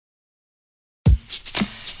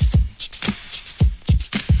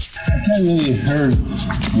haven't really heard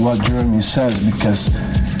what Jeremy says because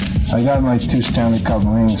I got my 2 Stanley Cup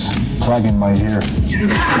rings plugged in my ear.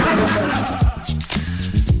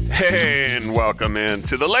 Hey, and welcome in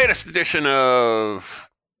to the latest edition of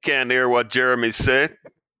Can't Hear What Jeremy Said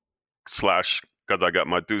 / because I got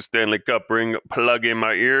my 2 Stanley Cup ring plug in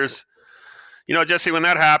my ears. You know, Jesse, when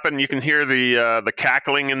that happened, you can hear the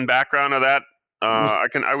cackling in the background of that.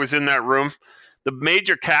 I was in that room. The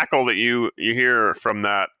major cackle that you hear from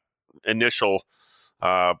that initial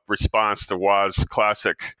response to Waz's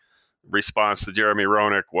classic response to Jeremy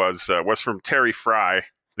Roenick was from Terry Fry,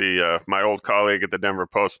 my old colleague at the Denver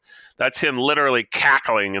Post. That's him literally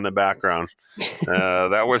cackling in the background.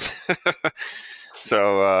 That was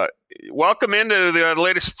so. Welcome into the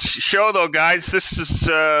latest show, though, guys. This is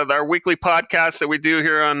our weekly podcast that we do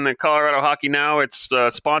here on the Colorado Hockey Now. It's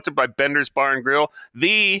sponsored by Bender's Bar and Grill,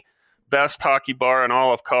 the best hockey bar in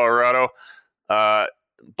all of Colorado.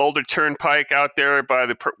 Boulder Turnpike out there by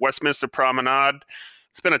the Westminster Promenade.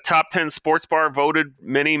 It's been a top 10 sports bar, voted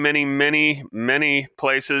many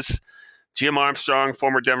places. Jim Armstrong,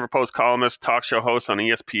 former Denver Post columnist, talk show host on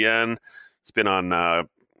ESPN. He's been on,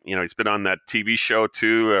 he's been on that TV show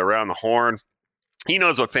too, Around the Horn. He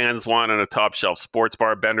knows what fans want in a top shelf sports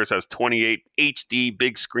bar. Bender's has 28 HD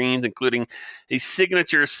big screens, including a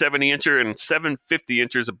signature 70-incher and 750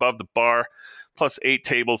 inches above the bar, plus 8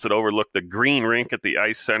 tables that overlook the green rink at the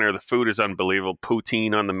ice center. The food is unbelievable.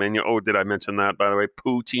 Poutine on the menu. Oh, did I mention that, by the way?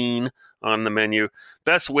 Poutine on the menu.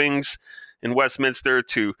 Best wings in Westminster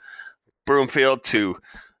to Broomfield to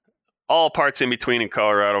all parts in between in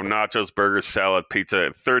Colorado. Nachos, burgers, salad, pizza,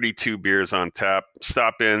 and 32 beers on tap.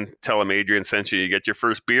 Stop in, tell them Adrian sent you. You get your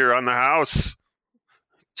first beer on the house.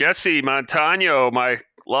 Jesse Montano, my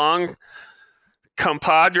long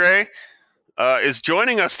compadre, is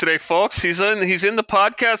joining us today, folks. He's in the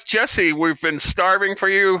podcast. Jesse, we've been starving for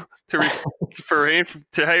you to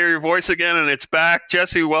hear your voice again, and it's back.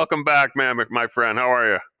 Jesse, welcome back, man, my friend. How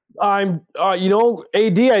are you? I'm,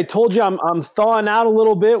 AD, I told you I'm thawing out a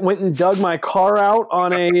little bit. Went and dug my car out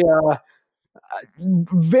on a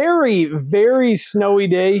very, very snowy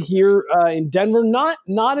day here in Denver.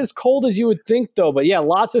 Not as cold as you would think, though. But yeah,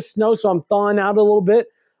 lots of snow, so I'm thawing out a little bit.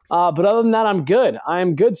 But other than that, I'm good.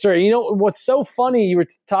 I'm good, sir. You know what's so funny? You were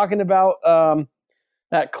talking about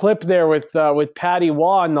that clip there with Patty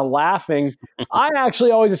Waugh and the laughing. I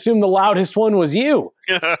actually always assumed the loudest one was you.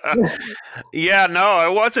 Yeah, no,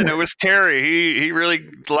 it wasn't. It was Terry. He really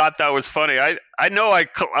thought that was funny. I know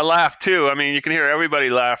I laughed too. I mean, you can hear everybody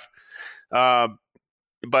laugh.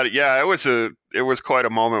 But yeah, it was quite a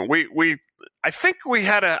moment. I think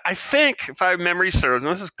if my memory serves,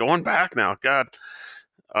 and this is going back now, God.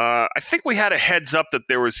 I think we had a heads up that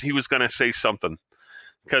he was going to say something.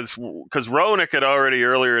 Because Roenick had already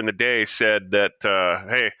earlier in the day said that,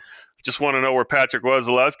 hey, just want to know where Patrick was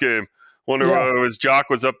the last game. Wonder why his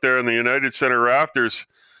jock was up there in the United Center rafters.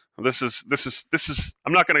 This is.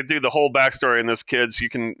 I'm not going to do the whole backstory in this, kids. You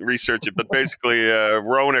can research it. But basically,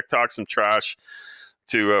 Roenick talked some trash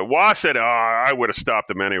to Waugh. Said, I would have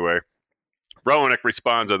stopped him anyway. Roenick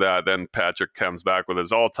responds to that. Then Patrick comes back with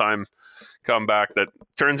his all-time comeback that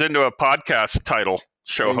turns into a podcast title.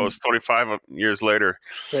 Show host 25 years later.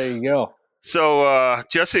 There you go. So,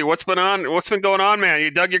 Jesse, what's been going on, man? You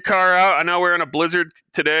dug your car out. I know we're in a blizzard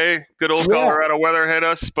today. Good old Colorado weather hit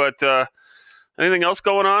us, but anything else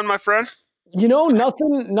going on, my friend?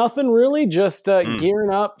 Nothing really. Just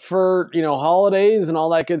gearing up for holidays and all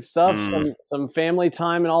that good stuff. Some family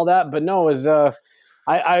time and all that. But no, it was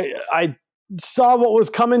I saw what was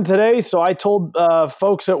coming today, so I told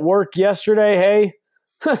folks at work yesterday, hey.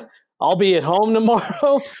 I'll be at home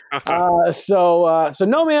tomorrow. So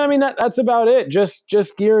no, man, I mean, that's about it.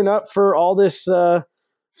 Just gearing up for all this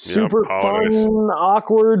super fun,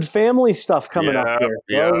 awkward family stuff coming up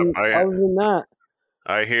here. Other than that.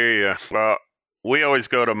 I hear you. Well, we always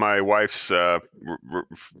go to my wife's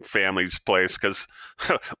family's place because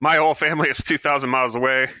my whole family is 2,000 miles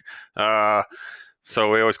away. So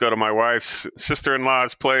we always go to my wife's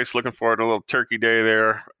sister-in-law's place. Looking forward to a little turkey day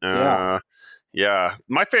there. Yeah,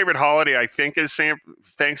 my favorite holiday, I think, is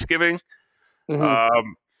Thanksgiving.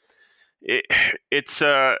 Mm-hmm.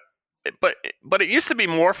 But it used to be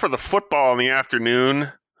more for the football in the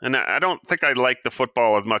afternoon, and I don't think I like the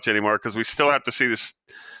football as much anymore because we still have to see this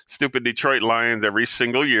stupid Detroit Lions every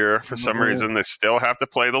single year. For some reason, they still have to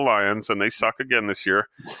play the Lions, and they suck again this year.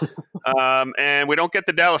 And we don't get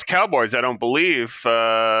the Dallas Cowboys, I don't believe,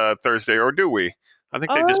 Thursday, or do we? I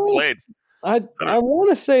think they just played. I want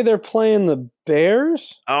to say they're playing the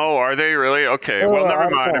Bears. Oh, are they really? Okay, well, never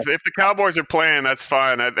mind. If the Cowboys are playing, that's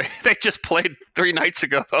fine. They just played 3 nights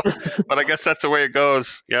ago, though. But I guess that's the way it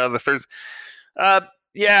goes. Yeah, the Thursday.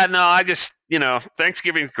 Yeah, no, I just,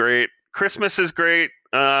 Thanksgiving's great. Christmas is great.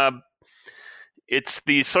 It's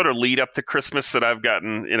the sort of lead up to Christmas that I've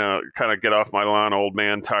gotten, kind of get off my lawn, old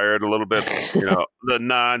man tired a little bit. The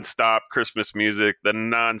nonstop Christmas music, the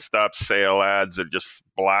nonstop sale ads that just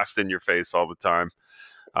blast in your face all the time.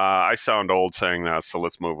 I sound old saying that, so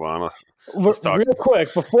let's move on. Let's talk real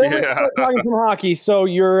quick before we start talking some hockey. So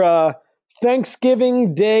your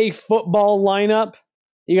Thanksgiving Day football lineup,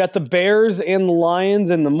 you got the Bears and the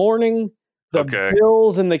Lions in the morning. The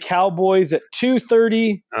Bills and the Cowboys at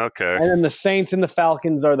 2:30. Okay. And then the Saints and the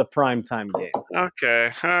Falcons are the primetime game.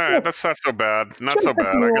 Okay. All right. Yeah. That's not so bad. Not so bad.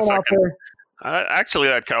 I guess I can. Actually,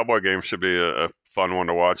 that Cowboy game should be a fun one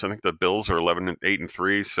to watch. I think the Bills are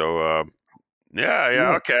 11-8-3. So,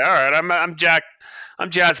 yeah. Okay. All right. I'm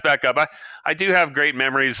jazzed back up. I do have great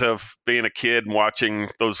memories of being a kid and watching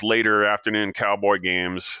those later afternoon Cowboy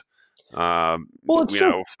games. Well, it's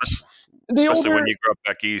true. Especially when you grow up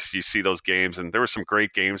back east, you see those games, and there were some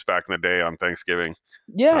great games back in the day on Thanksgiving.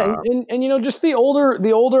 Yeah, and just the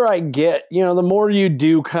older I get, the more you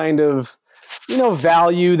do kind of,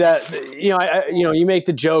 value that. You make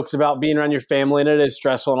the jokes about being around your family, and it is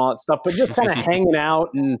stressful and all that stuff, but just kind of hanging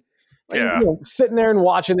out and sitting there and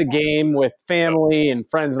watching the game with family and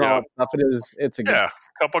friends and all that stuff. It's a good. Yeah.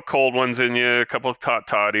 Couple of cold ones in you, a couple of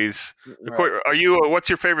toddies. Right. Are you? What's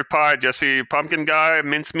your favorite pie, Jesse? Pumpkin guy,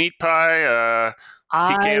 mincemeat pie,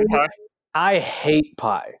 pecan pie? I hate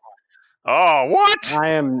pie. Oh, what? I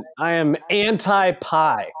am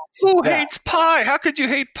anti-pie. Who hates pie? How could you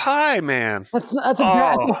hate pie, man? That's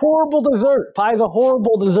a horrible dessert. Pie's a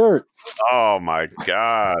horrible dessert. Oh my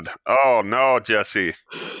God! Oh no, Jesse.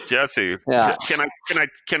 Yeah.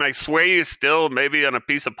 Can I sway you still? Maybe on a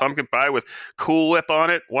piece of pumpkin pie with Cool Whip on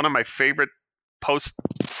it. One of my favorite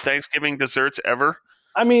post-Thanksgiving desserts ever.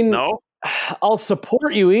 I mean, no. I'll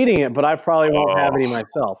support you eating it, but I probably won't have any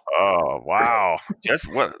myself. Oh wow!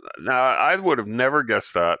 Just what? Now I would have never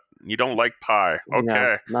guessed that. You don't like pie,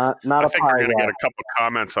 okay? No, not I think we're gonna get a couple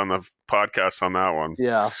comments on the podcast on that one.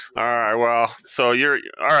 Yeah. All right. Well, so you're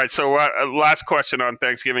all right. So last question on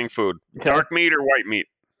Thanksgiving food: dark meat or white meat?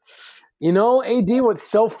 AD, what's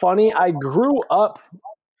so funny? I grew up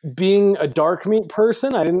being a dark meat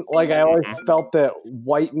person. I always felt that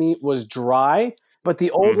white meat was dry. But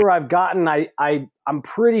the older I've gotten, I'm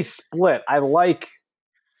pretty split. I like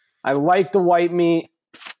the white meat.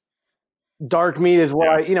 Dark meat is what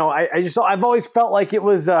I've always felt like it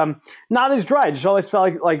was not as dry. I just always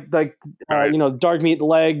felt like dark meat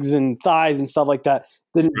legs and thighs and stuff like that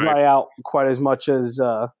didn't dry out quite as much as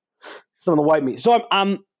some of the white meat. So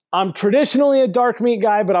I'm traditionally a dark meat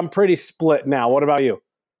guy, but I'm pretty split now. What about you?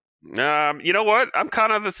 You know what? I'm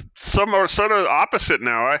kind of sort of opposite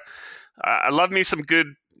now. I love me some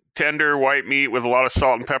good tender white meat with a lot of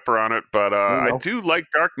salt and pepper on it, but I do like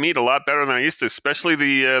dark meat a lot better than I used to, especially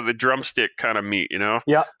the drumstick kind of meat.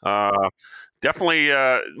 Yeah. Definitely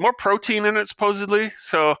more protein in it supposedly,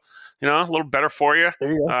 so a little better for you.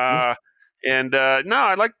 There you go. No,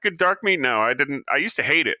 I like good dark meat now. I used to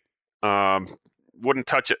hate it. Wouldn't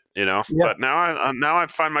touch it, But now I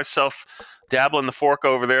find myself dabbling the fork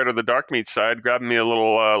over there to the dark meat side, grabbing me a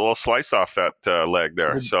little slice off that leg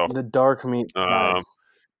there. The dark meat.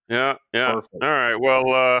 Yeah. Perfect. All right. Well,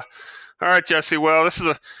 all right, Jesse. Well, this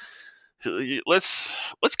is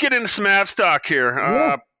let's get into some Avs talk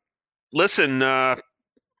here. Listen,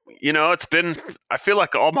 it's been. I feel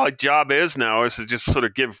like all my job is now is to just sort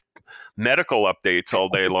of give medical updates all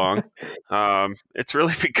day long. It's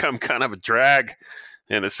really become kind of a drag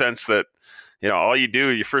in the sense that all you do,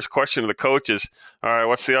 your first question to the coach is, all right,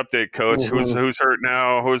 what's the update, coach? Mm-hmm. Who's hurt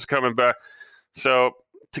now? Who's coming back? So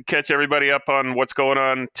to catch everybody up on what's going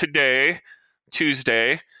on today,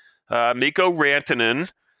 Tuesday, Mikko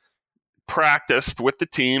Rantanen practiced with the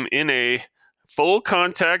team in a full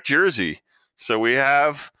contact jersey. So we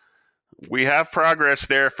have progress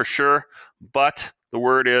there for sure, but the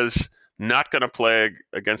word is not going to play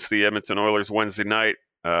against the Edmonton Oilers Wednesday night.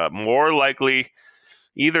 More likely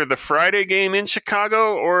either the Friday game in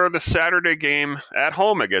Chicago or the Saturday game at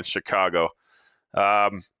home against Chicago.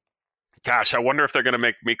 Gosh, I wonder if they're going to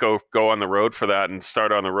make Mikko go on the road for that and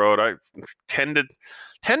start on the road. I tend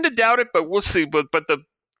to doubt it, but we'll see.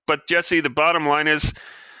 But Jesse, the bottom line is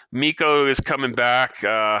Mikko is coming back.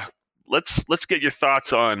 Let's get your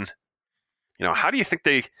thoughts on, how do you think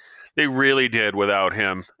they really did without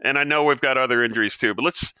him? And I know we've got other injuries too, but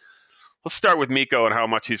let's start with Mikko and how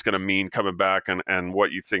much he's going to mean coming back, and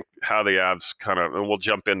what you think, how the Avs and we'll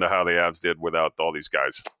jump into how the Avs did without all these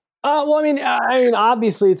guys. Well, I mean,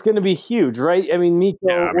 obviously it's going to be huge, right? I mean,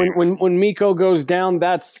 Mikko, when Mikko goes down,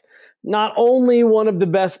 that's not only one of the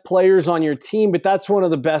best players on your team, but that's one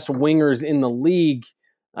of the best wingers in the league,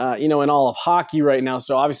 in all of hockey right now.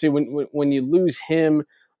 So obviously when you lose him,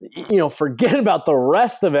 forget about the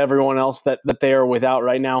rest of everyone else that they are without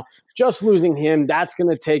right now. Just losing him, that's going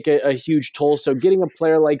to take a huge toll. So getting a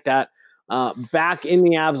player like that back in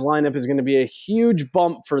the Avs lineup is going to be a huge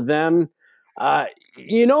bump for them.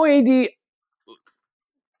 AD,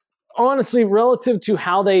 honestly, relative to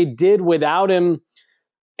how they did without him,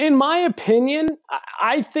 in my opinion,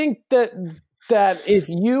 I think that if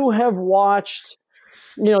you have watched,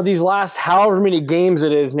 these last however many games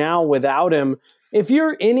it is now without him, if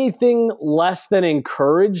you're anything less than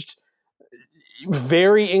encouraged,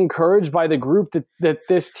 very encouraged by the group that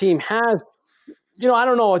this team has, I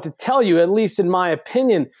don't know what to tell you, at least in my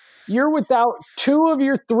opinion. You're without two of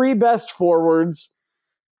your three best forwards.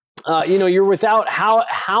 You're without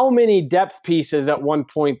how many depth pieces at one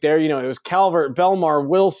point there. It was Calvert, Belmar,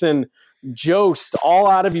 Wilson, Jost, all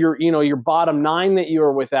out of your bottom nine that you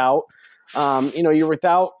were without. You're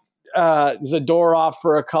without Zadorov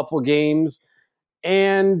for a couple games,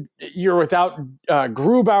 and you're without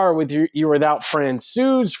Grubauer. You're without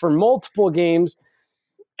Francouz for multiple games.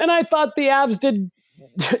 And I thought the Avs did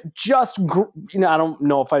just, I don't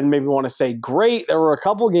know if I maybe want to say great. There were a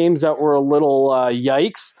couple games that were a little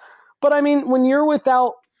yikes. But I mean, when you're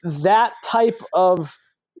without that type of,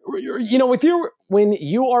 when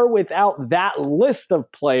you are without that list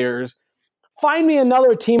of players, find me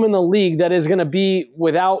another team in the league that is going to be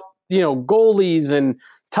without, goalies and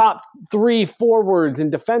top three forwards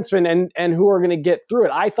and defensemen and who are going to get through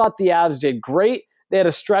it. I thought the Avs did great. They had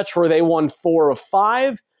a stretch where they won 4 of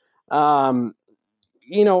 5. I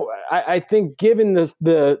think given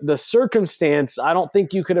the circumstance, I don't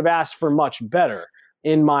think you could have asked for much better,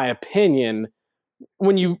 in my opinion,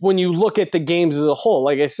 when you look at the games as a whole.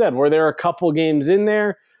 Like I said, were there a couple games in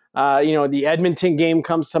there? The Edmonton game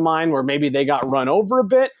comes to mind where maybe they got run over a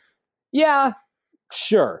bit. Yeah,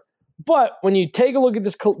 sure. But when you take a look at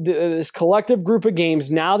this collective group of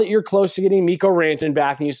games, now that you're close to getting Mikko Rantanen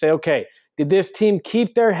back, and you say, okay, did this team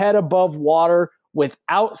keep their head above water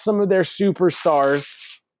without some of their superstars?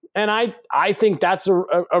 And I think that's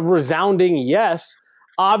a resounding yes,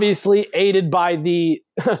 obviously aided by the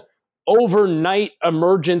overnight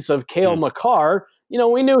emergence of Cale Makar.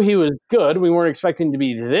 We knew he was good. We weren't expecting him to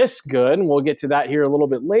be this good, and we'll get to that here a little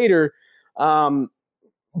bit later.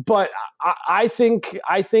 But I think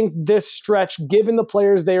this stretch, given the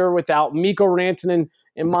players they were without, Mikko Rantanen,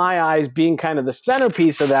 in my eyes, being kind of the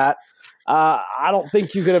centerpiece of that, I don't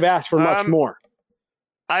think you could have asked for much more.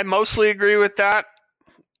 I mostly agree with that.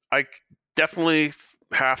 I definitely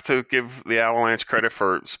have to give the Avalanche credit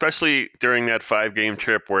for, especially during that 5-game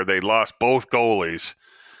trip where they lost both goalies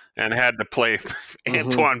and had to play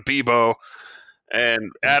Antoine Bibeau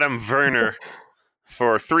and Adam Werner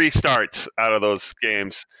for 3 starts out of those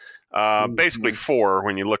games. Basically 4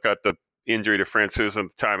 when you look at the injury to Francouz at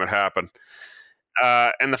the time it happened.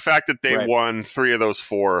 And the fact that they won 3 of those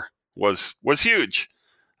 4 was huge.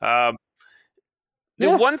 The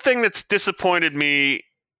one thing that's disappointed me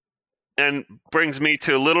and brings me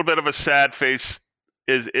to a little bit of a sad face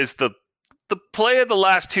is the play of the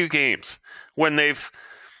last 2 games when they've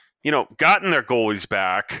gotten their goalies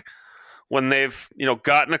back, when they've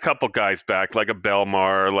gotten a couple guys back like a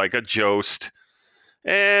Belmar, like a Jost,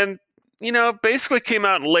 and basically came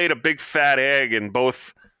out and laid a big fat egg in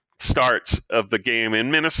both starts of the game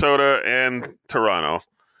in Minnesota and Toronto.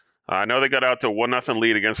 I know they got out to 1-0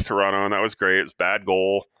 lead against Toronto, and that was great. It was a bad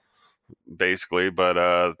goal, basically, but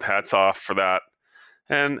hats off for that.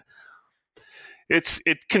 And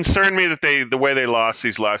it concerned me that the way they lost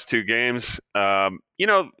these last 2 games.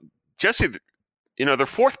 Jesse, they're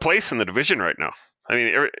 4th place in the division right now. I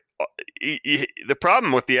mean, the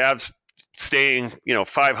problem with the Avs staying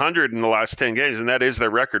 500 in the last 10 games, and that is their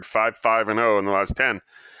record, 5-5-0 in the last 10,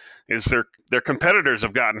 is their competitors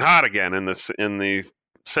have gotten hot again in the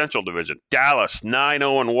Central Division. Dallas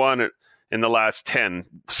 9-0-1 in the last 10,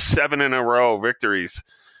 7 in a row victories.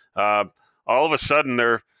 All of a sudden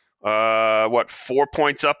they're 4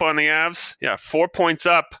 points up on the Avs? Yeah, 4 points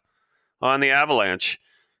up on the Avalanche.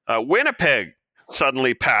 Winnipeg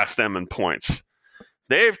suddenly passed them in points.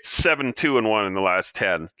 They've 7-2-1 in the last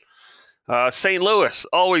 10. St. Louis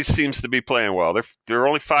always seems to be playing well. They're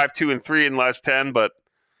only 5-2-3 in the last 10, but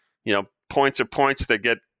points are points.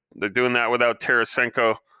 They're doing that without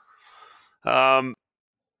Tarasenko.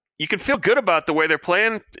 you can feel good about the way they're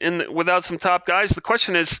playing without some top guys. The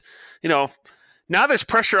question is, now there's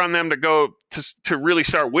pressure on them to go to really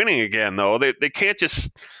start winning again, though. They can't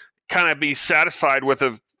just kind of be satisfied with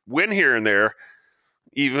a win here and there,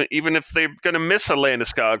 even if they're going to miss a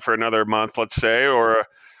Landeskog for another month, let's say, or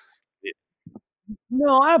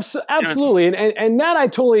No, absolutely. And that I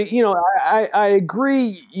totally, I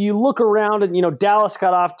agree. You look around and, Dallas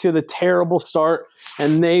got off to the terrible start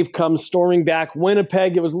and they've come storming back.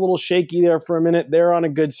 Winnipeg, it was a little shaky there for a minute. They're on a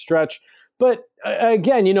good stretch. But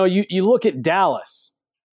again, you look at Dallas,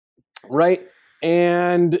 right?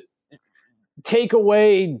 And take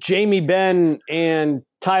away Jamie Benn and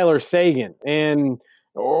Tyler Seguin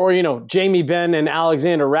or Jamie Benn and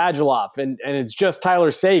Alexander Radulov, and it's just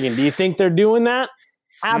Tyler Seguin. Do you think they're doing that?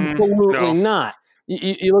 Absolutely not.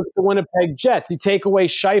 You look at the Winnipeg Jets. You take away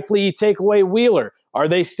Scheifele, you take away Wheeler. Are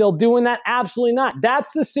they still doing that? Absolutely not.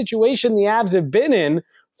 That's the situation the Avs have been in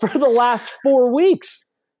for the last 4 weeks.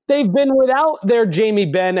 They've been without their Jamie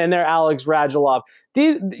Benn and their Alex Radulov.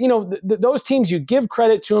 Those teams, you give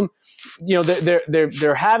credit to them.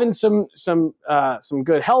 They're having some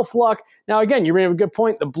good health luck. Now, again, you bring up a good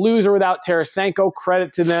point. The Blues are without Tarasenko.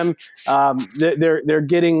 Credit to them. They're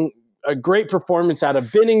getting a great performance out of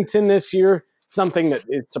Binnington this year. Something that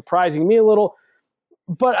is surprising me a little.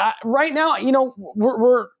 But right now,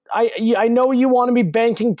 I know you want to be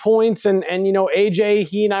banking points, and AJ,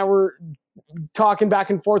 he and I were talking back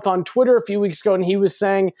and forth on Twitter a few weeks ago, and he was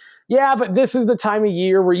saying, yeah, but this is the time of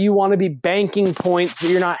year where you want to be banking points so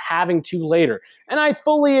you're not having to later. And I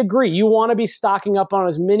fully agree. You want to be stocking up on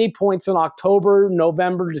as many points in October,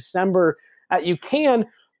 November, December as you can.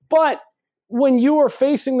 But when you are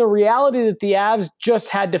facing the reality that the Avs just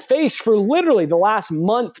had to face for literally the last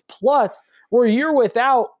month plus, where you're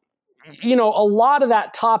without a lot of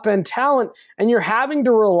that top-end talent, and you're having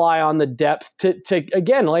to rely on the depth to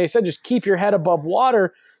again, like I said, just keep your head above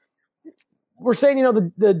water. We're saying,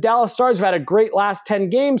 the Dallas Stars have had a great last 10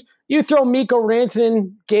 games. You throw Mikko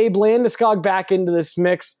Rantanen, Gabe Landeskog back into this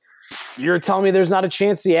mix, you're telling me there's not a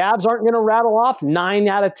chance the Avs aren't going to rattle off 9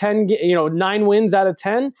 out of 10, 9 wins out of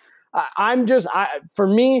 10? For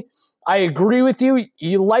me, I agree with you.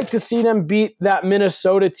 You like to see them beat that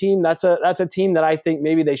Minnesota team. That's a team that I think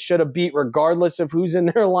maybe they should have beat regardless of who's in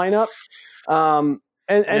their lineup. Then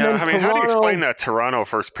Toronto, how do you explain that Toronto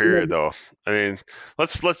first period though? I mean,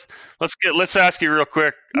 let's ask you real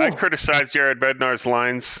quick. Yeah. I criticized Jared Bednar's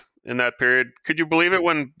lines in that period. Could you believe it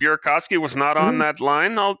when Burakovsky was not on that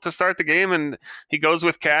line to start the game, and he goes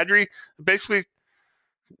with Kadri? Basically,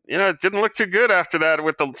 it didn't look too good after that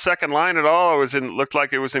with the second line at all. Looked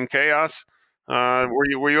like it was in chaos.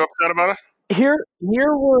 Were you upset about it? Here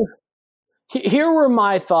were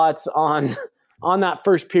my thoughts on that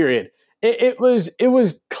first period. It was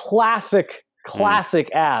classic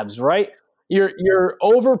Avs, right? You're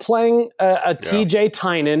overplaying a TJ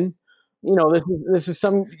Tynan. This is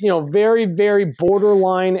some very, very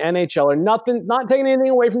borderline NHLer. Not taking anything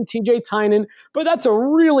away from TJ Tynan, but that's a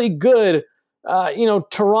really good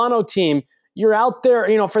Toronto team. You're out there,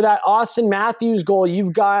 for that Austin Matthews goal,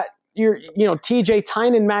 you've got your TJ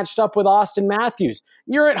Tynan matched up with Austin Matthews.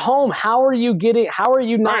 You're at home. How are you not getting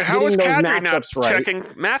those matchups right? Checking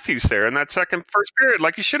Matthews there in that first period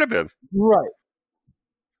like he should have been. Right.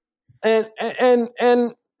 And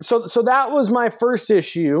so that was my first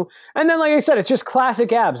issue. And then, like I said, it's just classic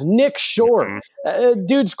Avs. Nick Shore,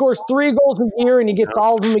 dude scores 3 goals a year and he gets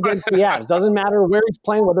all of them against the Avs. Doesn't matter where he's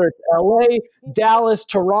playing, whether it's LA, Dallas,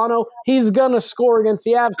 Toronto, he's going to score against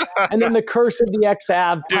the Avs. And then the curse of the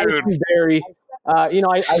ex-Av, Tyson Barrie. I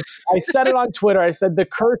said it on Twitter. I said the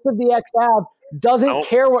curse of the ex-Av doesn't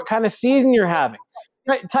care what kind of season you're having.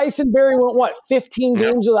 Tyson Barrie went, 15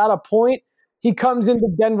 games without a point? He comes into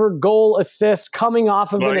Denver, goal, assist, coming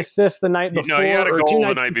off of an assist the night before. No, he had a goal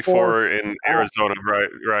the night before in Arizona,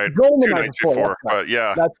 right. Goal the night before. But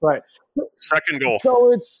yeah, that's right. Second goal.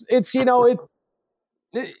 So it's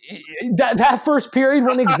that first period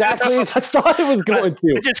went exactly as I thought it was going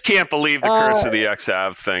to. I just can't believe the curse of the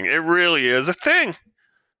ex-Av thing. It really is a thing.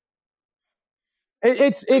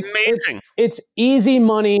 It's amazing. It's easy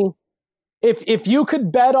money. If you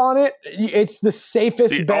could bet on it, it's the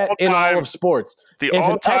safest bet in all of sports. The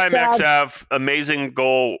all-time ex-Av amazing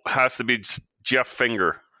goal has to be Jeff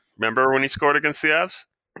Finger. Remember when he scored against the Avs?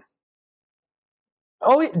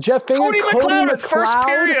 Oh, Jeff Finger, Cody McLeod, first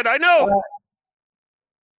period. I know.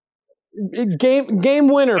 Game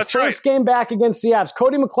winner, That's first right. Game back against the Avs.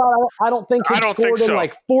 Cody McLeod, I don't think he scored in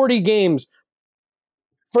like 40 games.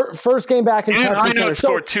 First game back in Dan Heino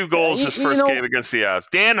scored 2 goals his first game against the Avs.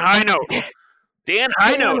 Dan Heino.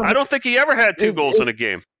 I don't think he ever had 2 goals in a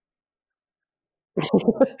game.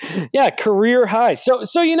 Yeah, career high. So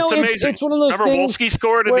It's amazing. it's one of those Remember things. Wolski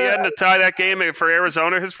scored at the end to tie that game for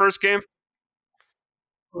Arizona, his first game?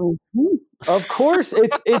 Of course,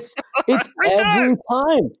 it's every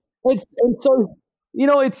time. It's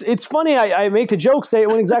funny. I make the joke, say it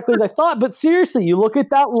went exactly as I thought, but seriously, you look at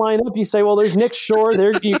that lineup, you say, well, there's Nick Shore,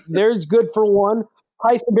 there's good for one.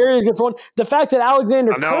 Tyson Barrie is good for one. The fact that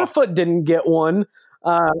Alexander Kerfoot didn't get one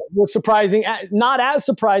was surprising. Not as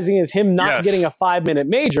surprising as him not getting a 5-minute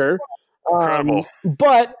major. Incredible.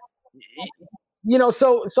 But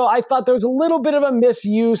so I thought there was a little bit of a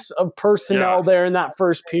misuse of personnel there in that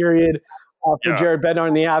first period for Jared Bednar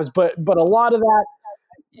and the Avs. But a lot of that,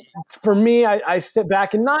 for me, I sit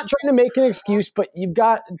back and not trying to make an excuse, but you've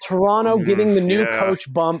got Toronto getting the new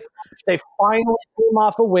coach bump. They finally came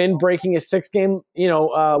off a win, breaking a 6-game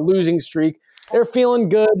losing streak. They're feeling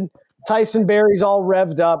good. Tyson Barrie's all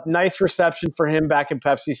revved up. Nice reception for him back in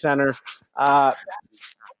Pepsi Center.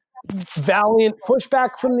 Valiant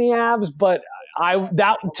pushback from the Avs, but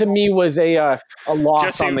that to me was a loss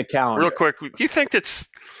Jesse, on the calendar. Real quick, do you think this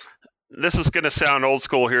is going to sound old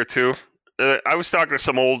school here too? I was talking to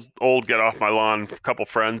some old get off my lawn couple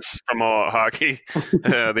friends from hockey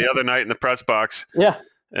the other night in the press box.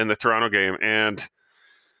 In the Toronto game, and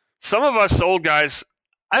some of us old guys,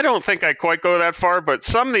 I don't think I quite go that far, but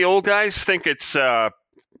some of the old guys think it's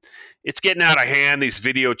getting out of hand, these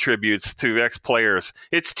video tributes to ex-players.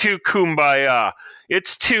 It's too kumbaya.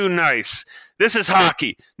 It's too nice. This is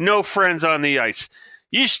hockey. No friends on the ice.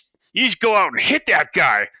 You just go out and hit that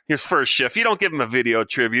guy his first shift. You don't give him a video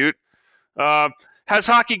tribute. Has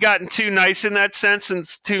hockey gotten too nice in that sense? And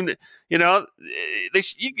too, some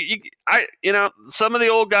of the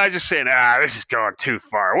old guys are saying, this is going too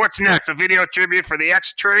far. What's next? A video tribute for the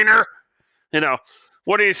ex-trainer?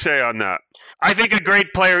 What do you say on that? I think a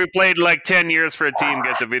great player who played like 10 years for a team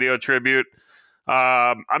gets a video tribute.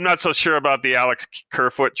 I'm not so sure about the Alex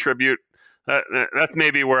Kerfoot tribute. That's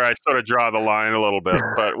maybe where I sort of draw the line a little bit.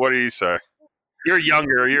 But what do you say? You're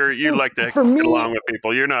younger. You like to get along with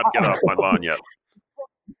people. You're not get off my lawn yet.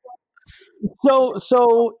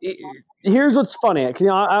 So here's what's funny.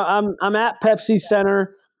 I'm at Pepsi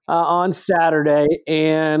Center on Saturday,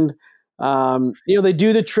 and they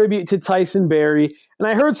do the tribute to Tyson Barrie, and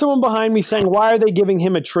I heard someone behind me saying, "Why are they giving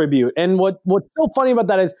him a tribute?" And what's so funny about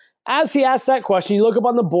that is, as he asked that question, you look up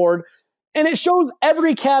on the board, and it shows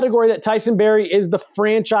every category that Tyson Barrie is the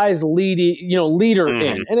franchise leader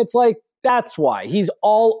in, and it's like that's why he's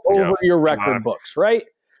all over your record books, right?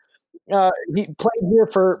 He played here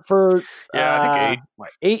for I think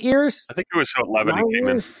 8 years. I think it was 11 he came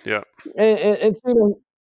in. Yeah, and so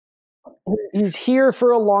he's here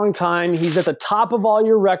for a long time. He's at the top of all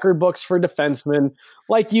your record books for defensemen.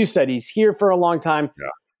 Like you said, he's here for a long time. Yeah.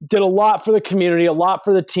 Did a lot for the community, a lot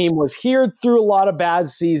for the team. Was here through a lot of bad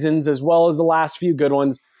seasons as well as the last few good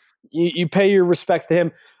ones. You pay your respects to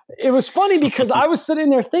him. It was funny because I was sitting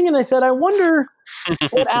there thinking, I said, I wonder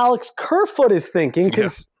what Alex Kerfoot is thinking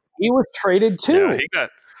because. He was traded too. Yeah, he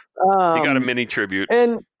got a mini tribute.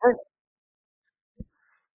 And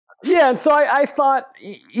so I thought,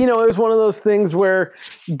 it was one of those things where,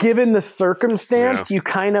 given the circumstance, you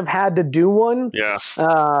kind of had to do one. Yeah.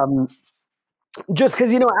 Just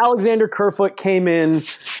because, Alexander Kerfoot came in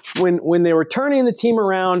when they were turning the team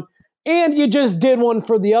around, and you just did one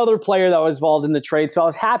for the other player that was involved in the trade. So I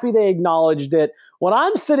was happy they acknowledged it. What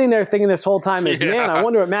I'm sitting there thinking this whole time is, man, I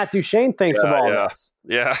wonder what Matt Duchene thinks of all this.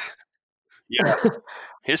 Yeah.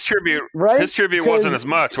 His tribute, wasn't as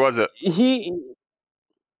much, was it?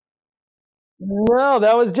 No,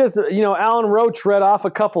 that was just, Alan Roach read off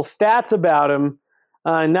a couple stats about him,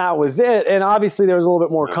 and that was it. And obviously there was a little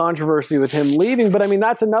bit more controversy with him leaving. But,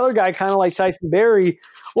 that's another guy kind of like Tyson Barrie.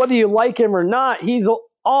 Whether you like him or not, he's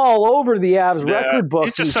all over the Avs record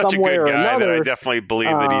books in some way or another. I definitely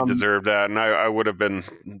believe that he deserved that, and I would have been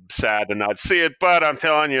sad to not see it. But I'm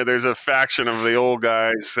telling you, there's a faction of the old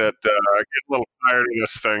guys that get a little tired of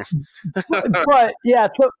this thing. But yeah,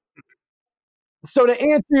 so to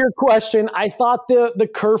answer your question, I thought the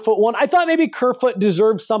Kerfoot one, I thought maybe Kerfoot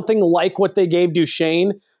deserved something like what they gave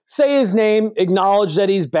Duchene. Say his name, acknowledge that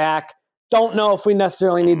he's back. Don't know if we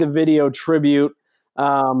necessarily need the video tribute.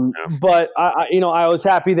 But I was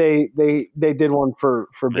happy they did one for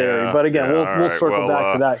Barrie. But again, we'll circle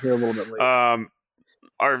back to that here a little bit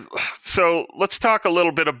later. So let's talk a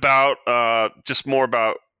little bit about just more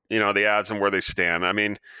about the Avs and where they stand.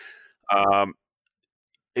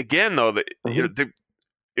 Again though,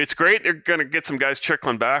 it's great. They're going to get some guys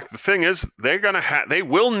trickling back. The thing is, they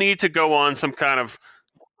will need to go on some kind of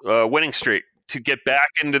winning streak to get back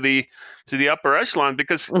into the upper echelon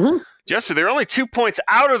because Jesse, they're only 2 points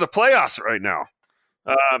out of the playoffs right now.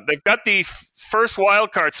 They've got the first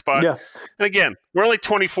wild card spot. Yeah. And again, we're only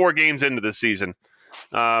 24 games into the season.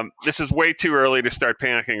 This is way too early to start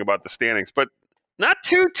panicking about the standings, but not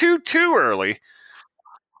too early.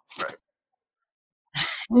 Right.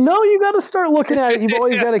 No, you got to start looking at it. You've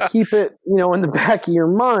always got to keep it, in the back of your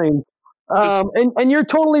mind. And you're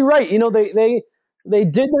totally right. They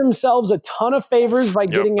did themselves a ton of favors by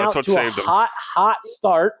getting out to a hot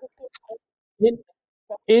start.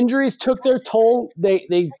 Injuries took their toll.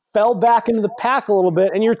 They fell back into the pack a little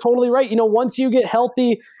bit, and you're totally right. Once you get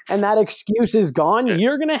healthy and that excuse is gone,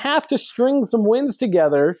 you're going to have to string some wins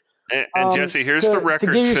together. And Jesse, here's the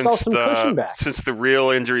record since the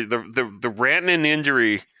real injury, the Rantanen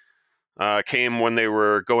injury came when they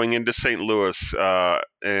were going into St. Louis,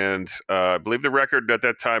 and I believe the record at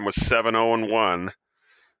that time was 7-0-1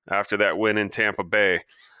 after that win in Tampa Bay.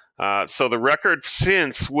 So the record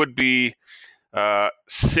since would be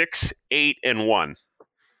 6-8-1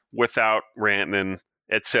 without Rantanen,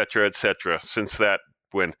 et cetera, since that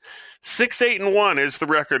win. 6-8-1 is the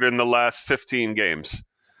record in the last 15 games.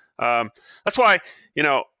 That's why,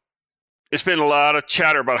 there's been a lot of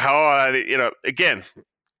chatter about how, again,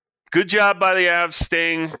 good job by the Avs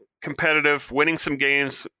staying competitive, winning some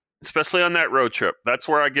games, especially on that road trip. That's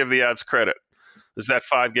where I give the Avs credit, is that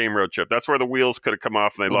 5-game road trip. That's where the wheels could have come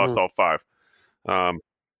off and they lost all 5.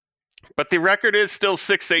 But the record is still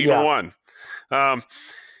 6-8-1.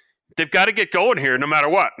 They've got to get going here no matter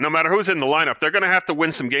what. No matter who's in the lineup, they're going to have to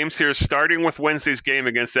win some games here, starting with Wednesday's game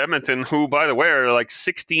against Edmonton, who, by the way, are like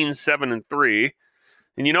 16-7-3.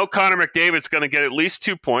 And Connor McDavid's going to get at least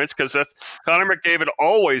 2 points because Connor McDavid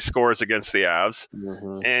always scores against the Avs.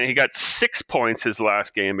 Mm-hmm. And he got 6 points his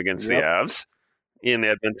last game against the Avs in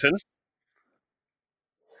Edmonton.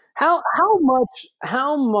 How much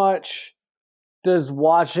does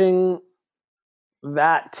watching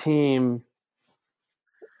that team,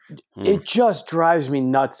 it just drives me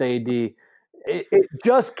nuts, AD. It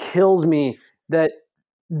just kills me that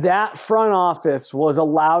front office was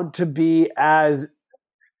allowed to be as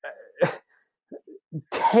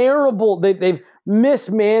terrible. They've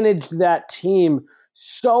mismanaged that team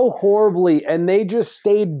so horribly, and they just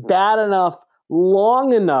stayed bad enough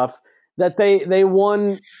long enough that they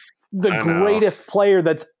won the greatest player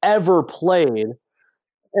that's ever played.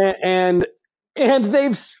 And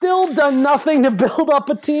they've still done nothing to build up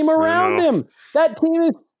a team around him. That team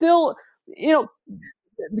is still,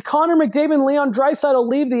 Connor McDavid and Leon Draisaitl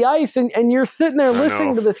leave the ice, and you're sitting there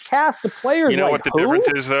listening to this cast of players. You know what the difference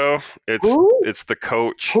is, though? It's the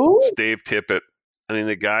coach. It's Dave Tippett. I mean,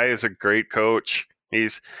 the guy is a great coach.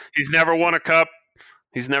 He's never won a cup.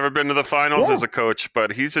 He's never been to the finals as a coach,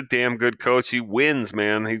 but he's a damn good coach. He wins,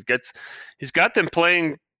 man. He's got them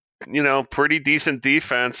playing, pretty decent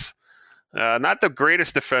defense. Not the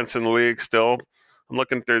greatest defense in the league still. I'm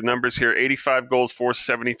looking at their numbers here. 85 goals for,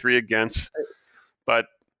 73 against. But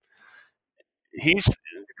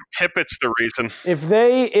Tippett's the reason. If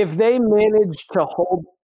they manage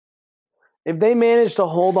to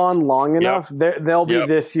hold on long enough, they'll be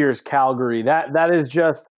this year's Calgary. That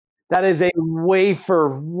is a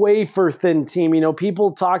wafer thin team.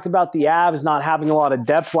 People talked about the Avs not having a lot of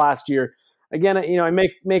depth last year. Again, I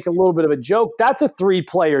make a little bit of a joke. That's a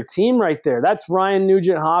 3-player team right there. That's Ryan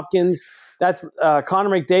Nugent-Hopkins. That's Connor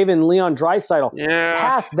McDavid and Leon Draisaitl. Yeah.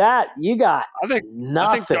 Past that, you got nothing.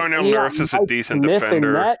 I think Darnell Nurse is a decent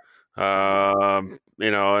defender. And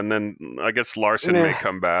then I guess Larson may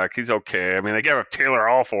come back. He's okay. I mean, they gave up Taylor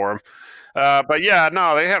Hall for him. But yeah,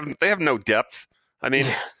 no, they have no depth. I mean,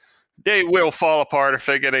 they will fall apart if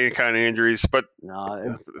they get any kind of injuries. But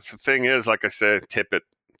the thing is, like I said,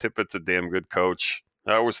 Tippett's a damn good coach.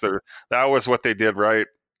 That was what they did right.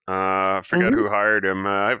 I forget who hired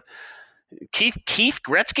him. Keith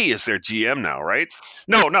Gretzky is their GM now, right?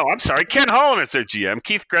 No, I'm sorry. Ken Holland is their GM.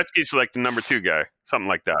 Keith Gretzky's like the number 2 guy, something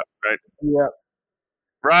like that, right? Yeah.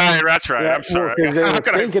 Right, that's right. I'm sorry. They were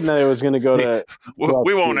thinking that it was going to go to.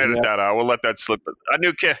 We won't edit that out. We'll let that slip. I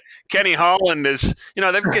knew Kenny Holland is.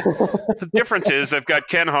 The difference is they've got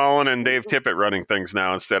Ken Holland and Dave Tippett running things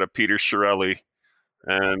now instead of Peter Chiarelli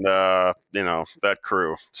and that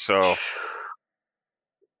crew. So.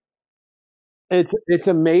 It's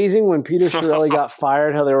amazing when Peter Chiarelli got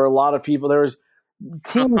fired, how there were a lot of people. There was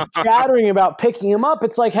teams chattering about picking him up.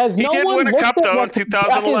 It's like, has no one looked at what the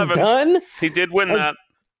guy has done? He did win that.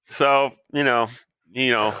 So, he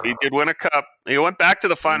did win a cup. He went back to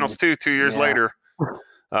the finals, too, 2 years later.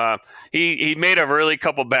 He made a really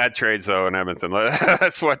couple bad trades, though, in Edmonton.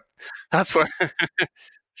 That's what.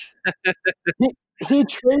 He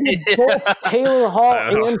traded both Taylor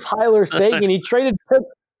Hall and Tyler Seguin. He traded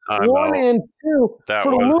One and two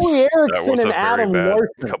for Louis Eriksson and Adam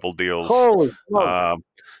Larsson. Couple deals. Holy smokes.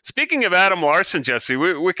 Speaking of Adam Larsson, Jesse,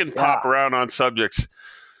 we can pop around on subjects.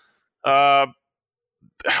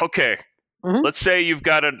 Okay, let's say you've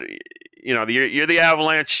got you're the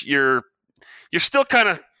Avalanche. You're still kind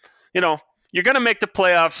of, you're going to make the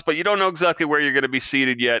playoffs, but you don't know exactly where you're going to be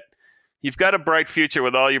seated yet. You've got a bright future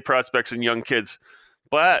with all your prospects and young kids.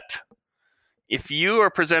 But if you are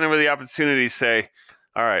presented with the opportunity to say,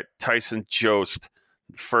 all right, Tyson Jost,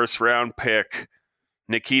 first-round pick,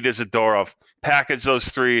 Nikita Zadorov, package those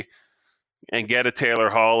three and get a Taylor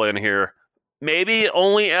Hall in here, maybe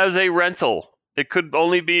only as a rental. It could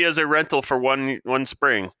only be as a rental for one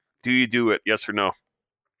spring. Do you do it? Yes or no?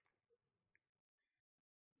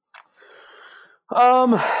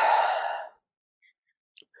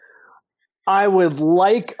 I would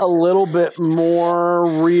like a little bit more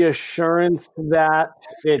reassurance that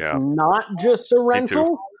it's not just a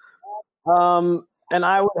rental. And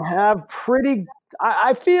I would have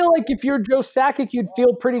I feel like if you're Joe Sakic, you'd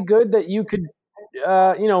feel pretty good that you could,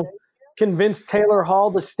 convince Taylor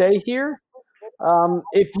Hall to stay here.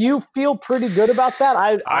 If you feel pretty good about that,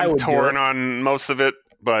 I would torn on most of it,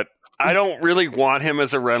 but I don't really want him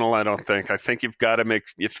as a rental. I don't think. I think you've got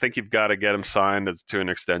to get him signed to an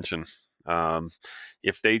extension.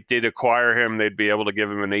 If they did acquire him, they'd be able to give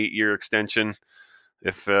him an 8-year extension.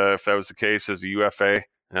 If that was the case as a UFA,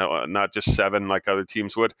 not just 7 like other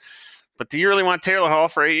teams would. But do you really want Taylor Hall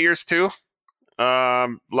for 8 years too? A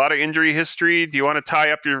lot of injury history. Do you want to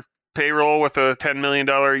tie up your payroll with a $10 million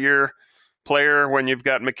a year player when you've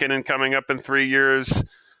got McKinnon coming up in 3 years,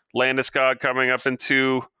 Landeskog coming up in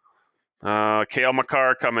 2, Cale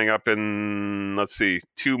Makar coming up in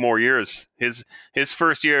 2 more years. His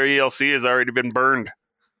first year ELC has already been burned.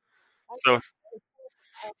 So,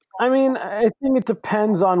 I mean, I think it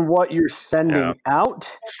depends on what you're sending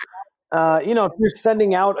out. If you're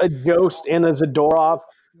sending out a Jost and a Zadorov,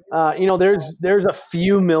 there's a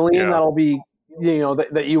few million that'll be,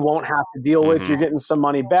 that you won't have to deal with. You're getting some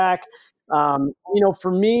money back.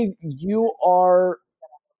 For me, you are,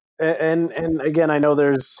 and again, I know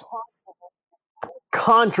there's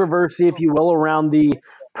controversy, if you will, around the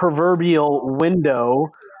proverbial window.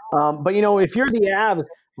 But if you're the Avs,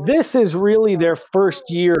 this is really their first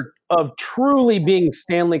year of truly being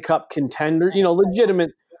Stanley Cup contenders,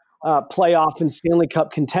 legitimate playoff and Stanley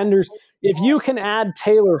Cup contenders. If you can add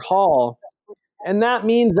Taylor Hall, and that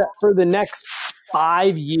means that for the next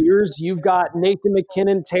 5 years, you've got Nathan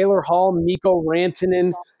McKinnon, Taylor Hall, Mikko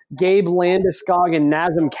Rantanen, Gabe Landeskog, and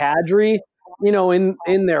Nazem Kadri,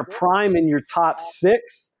 in their prime in your top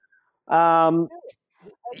 6,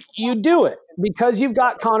 you do it because you've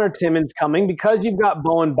got Connor Timmins coming, because you've got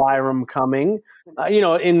Bowen Byram coming,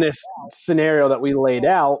 in this scenario that we laid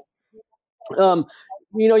out.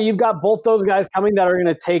 You've got both those guys coming that are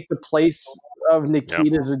going to take the place of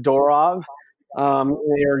Nikita Zadorov,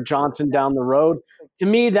 Erik Johnson down the road. To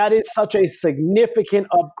me, that is such a significant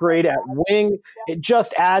upgrade at wing. It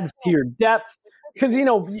just adds to your depth. Because,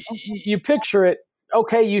 you picture it,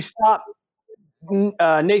 okay, you stop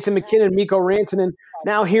Nathan McKinnon, Mikko Rantanen.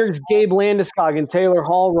 Now here's Gabe Landeskog and Taylor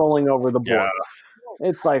Hall rolling over the boards. Yeah.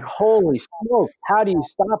 It's like, holy smokes, how do you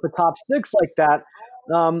stop a top 6 like that?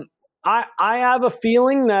 I have a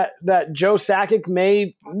feeling that Joe Sakic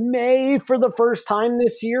may, for the first time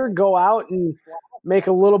this year, go out and make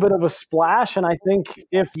a little bit of a splash. And I think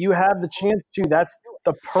if you have the chance to, that's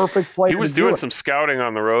the perfect play. He was doing some scouting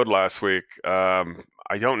on the road last week.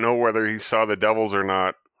 I don't know whether he saw the Devils or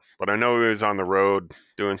not, but I know he was on the road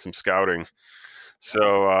doing some scouting.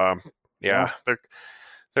 So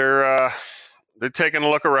they're taking a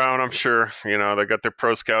look around. I'm sure they got their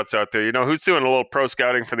pro scouts out there. Who's doing a little pro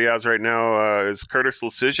scouting for the Avs right now is Curtis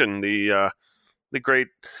Leschyshyn, the great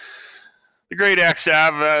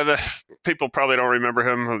ex-Av. The people probably don't remember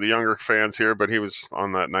him, the younger fans here, but he was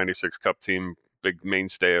on that 96 Cup team, big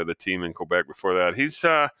mainstay of the team in Quebec before that.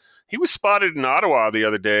 He was spotted in Ottawa the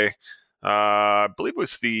other day. I believe it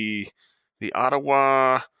was the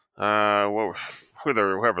Ottawa, whoever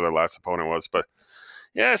their last opponent was. But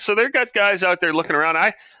yeah, so they've got guys out there looking around.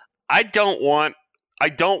 I don't want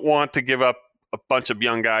to give up a bunch of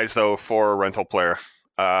young guys though for a rental player.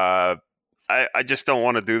 I just don't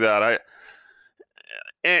want to do that.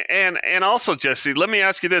 And also, Jesse, let me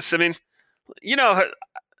ask you this. I mean,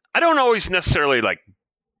 I don't always necessarily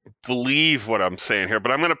believe what I'm saying here,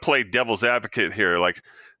 but I'm going to play devil's advocate here. Like,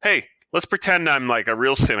 hey, let's pretend I'm like a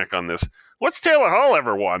real cynic on this. What's Taylor Hall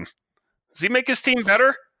ever won? Does he make his team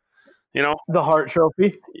better? The Hart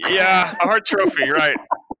Trophy. Yeah, a Hart Trophy, right?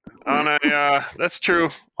 That's true.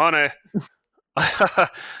 On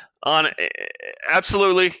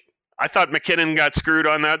Absolutely. I thought McKinnon got screwed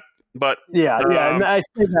on that, but yeah, and I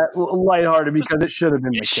say that lighthearted because it should have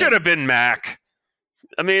been. It should have been Mac.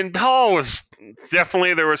 I mean, Hall was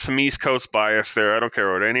definitely, there was some East Coast bias there. I don't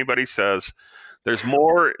care what anybody says. There's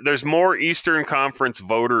more Eastern Conference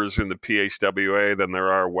voters in the PHWA than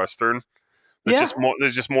there are Western.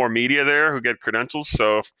 There's just more media there who get credentials.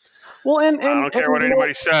 So, and I don't care what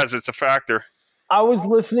anybody says; it's a factor. I was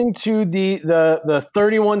listening to the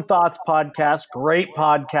 31 Thoughts podcast, great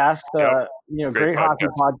podcast, great hockey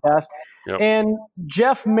podcast. Yep. And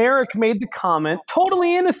Jeff Merrick made the comment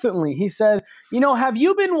totally innocently. He said, have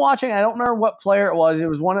you been watching? I don't remember what player it was. It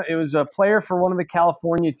was a player for one of the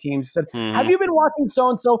California teams. He said, have you been watching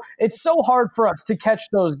so-and-so? It's so hard for us to catch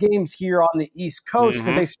those games here on the East Coast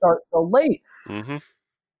because they start so late. Mm-hmm.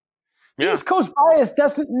 Yeah. East Coast bias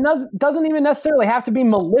doesn't even necessarily have to be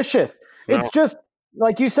malicious. No. It's just,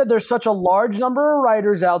 like you said, there's such a large number of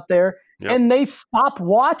writers out there, and they stop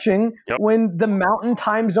watching when the Mountain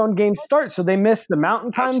Time Zone games start. So they miss the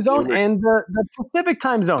Mountain Time Zone and the Pacific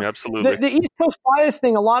Time Zone. Absolutely. The East Coast bias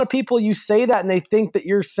thing, a lot of people, you say that and they think that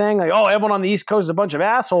you're saying, like, oh, everyone on the East Coast is a bunch of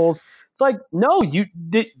assholes. It's like, no,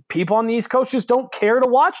 people on the East Coast just don't care to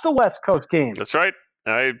watch the West Coast games. That's right.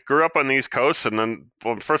 I grew up on the East Coast, and then,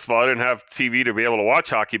 well, first of all, I didn't have TV to be able to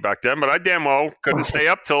watch hockey back then, but I damn well couldn't stay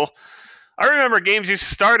up till – I remember games used to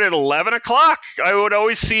start at 11 o'clock. I would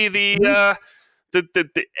always see the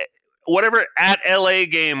whatever at LA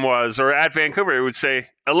game was or at Vancouver, it would say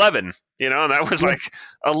 11, and that was like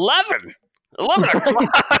 11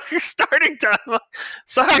 o'clock starting time.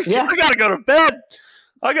 Sorry, I got to go to bed.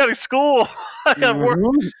 I got to school. I got work.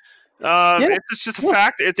 It's just a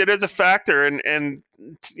fact. It is a factor, and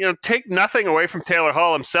take nothing away from Taylor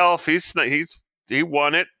Hall himself. He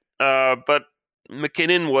won it, but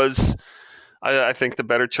McKinnon was, I think, the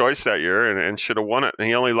better choice that year, and should have won it. And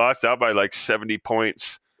he only lost out by like 70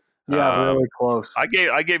 points. Yeah, really close. I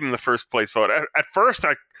gave him the first place vote. At first,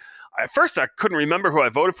 I couldn't remember who I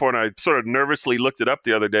voted for, and I sort of nervously looked it up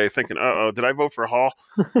the other day, thinking, did I vote for Hall?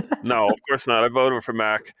 No, of course not. I voted for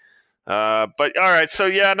Mac. But all right, so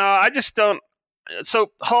I just don't.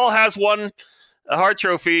 So Hall has won a Hart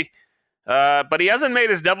Trophy, but he hasn't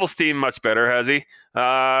made his Devils team much better, has he?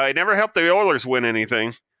 He never helped the Oilers win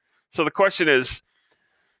anything. So the question is,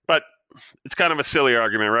 but it's kind of a silly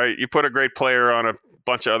argument, right? You put a great player on a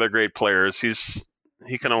bunch of other great players,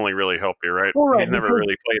 he can only really help you, right? Well, right. He's never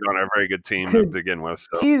really played on a very good team to begin with.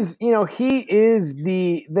 So. He is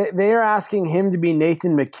they're asking him to be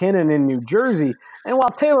Nathan McKinnon in New Jersey. And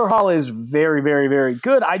while Taylor Hall is very, very, very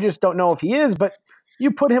good, I just don't know if he is, but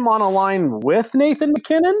you put him on a line with Nathan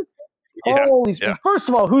McKinnon? Holy smokes. First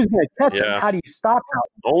of all, who's going to catch him? How do you stop him?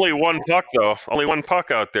 Only one puck, though. Only one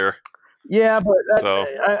puck out there. Yeah, but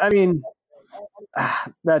I mean,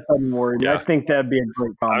 that doesn't worry me. I think that'd be a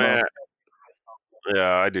great combo.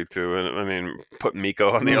 I do too. I mean, put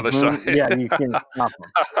Mikko on the other side. Yeah, you can't stop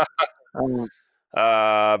him.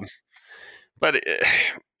 But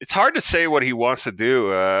it's hard to say what he wants to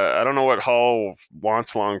do. I don't know what Hall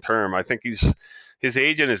wants long term. I think his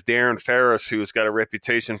agent is Darren Ferris, who's got a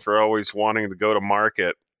reputation for always wanting to go to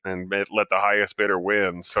market and let the highest bidder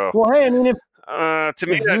win. So, well, hey, I mean, if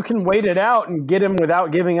you can wait it out and get him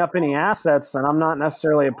without giving up any assets, then I'm not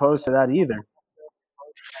necessarily opposed to that either.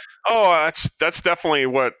 Oh, that's definitely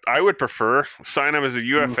what I would prefer. Sign him as a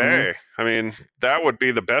UFA. Mm-hmm. I mean, that would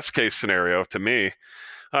be the best case scenario to me.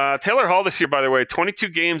 Taylor Hall this year, by the way, 22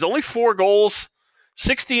 games, only 4 goals,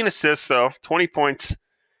 16 assists though, 20 points.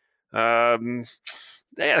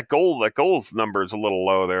 That goals number is a little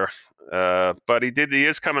low there. But he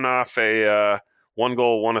is coming off a 1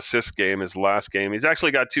 goal, 1 assist game, his last game. He's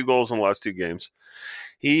actually got 2 goals in the last 2 games.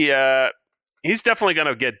 He's definitely going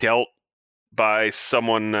to get dealt by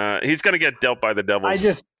someone. He's going to get dealt by the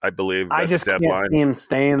Devils, I believe. I just can't see him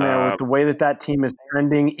staying there with the way that team is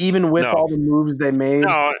trending, even with all the moves they made.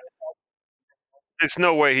 No, there's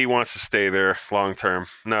no way he wants to stay there long term.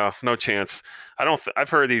 No chance. I've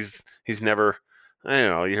heard he's never.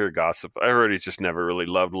 You hear gossip. I heard he's just never really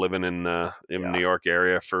loved living in New York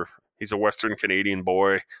area. He's a Western Canadian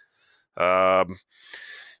boy. But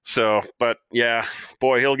yeah,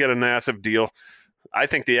 boy, he'll get a massive deal. I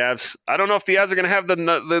think the Avs. I don't know if the Avs are going to have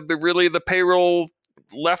the payroll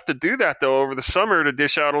left to do that though over the summer to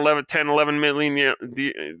dish out 11 million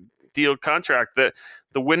deal contract. That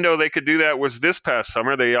the window they could do that was this past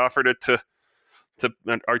summer. They offered it to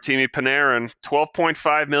Artemi Panarin,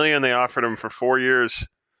 $12.5 million. They offered him for 4 years.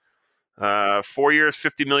 4 years,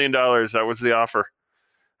 $50 million. That was the offer.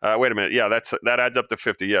 Wait a minute. Yeah, that adds up to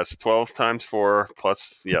 50. Yes, 12 times 4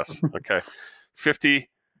 plus. Yes, okay, 50.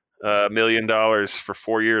 $1 million for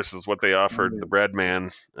 4 years is what they offered the bread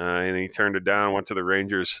man, and he turned it down. Went to the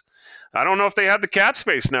Rangers. I don't know if they have the cap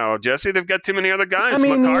space now, Jesse. They've got too many other guys.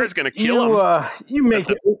 Makar's going to kill him. You make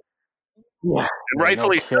it. Yeah, and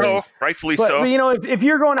rightfully so. Rightfully but, so. But, you know, if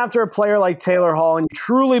you're going after a player like Taylor Hall and you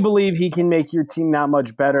truly believe he can make your team that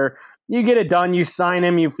much better, you get it done. You sign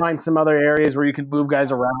him. You find some other areas where you can move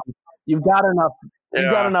guys around. You've got enough. You've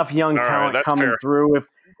got enough young talent coming through.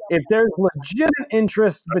 If there's legitimate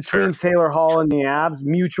interest between Taylor Hall and the Avs,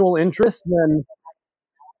 mutual interest, then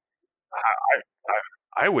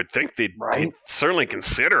I would think they'd certainly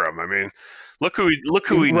consider him. I mean, look who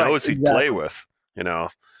he knows he'd play with. You know,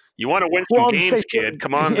 you want to win some games, kid.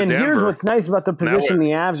 Come on, and here's what's nice about the position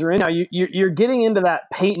the Avs are in now. You're getting into that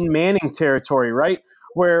Peyton Manning territory, right?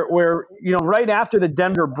 Where you know, right after the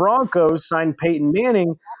Denver Broncos signed Peyton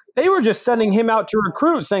Manning, they were just sending him out to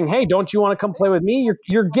recruit, saying, "Hey, don't you want to come play with me?"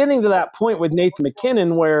 You're getting to that point with Nathan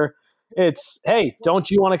MacKinnon where it's, "Hey,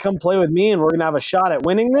 don't you want to come play with me, and we're going to have a shot at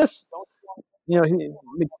winning this?" You know,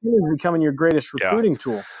 McKinnon's becoming your greatest recruiting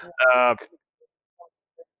tool.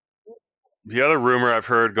 The other rumor I've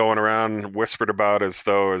heard going around, whispered about, is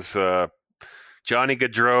Johnny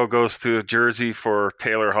Gaudreau goes to Jersey for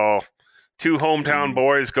Taylor Hall. Two hometown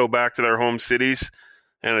boys go back to their home cities,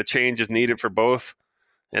 and a change is needed for both.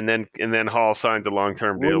 And then Hall signs a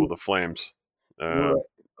long-term deal with the Flames.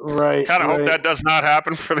 Right. Kind of hope that does not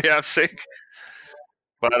happen for the Avs' sake.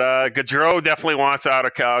 But Gaudreau definitely wants out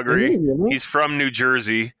of Calgary. He's from New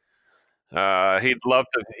Jersey. He'd love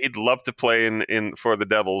to play in for the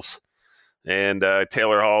Devils. And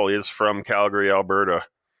Taylor Hall is from Calgary, Alberta.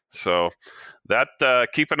 So that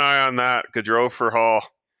keep an eye on that, Gaudreau for Hall.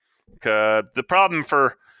 The problem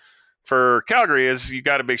for Calgary is you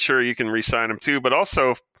got to make sure you can re-sign him too, but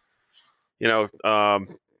also, you know,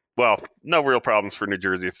 no real problems for New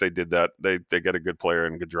Jersey if they did that. They get a good player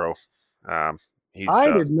in Gaudreau.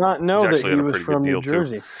 I did not know that he was from New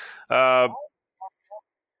Jersey. Yeah,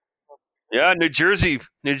 New Jersey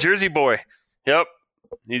boy. Yep.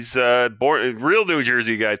 He's born real New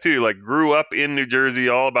Jersey guy too. Like grew up in New Jersey,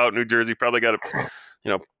 all about New Jersey. Probably got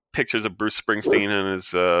pictures of Bruce Springsteen in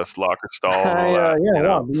his locker stall and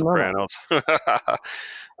all that. Sopranos.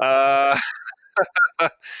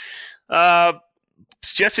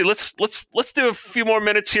 Jesse, let's do a few more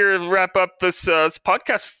minutes here to wrap up this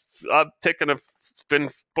podcast.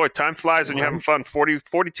 Time flies when you're having fun.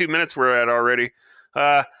 42 minutes we're at already.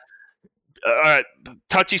 All right,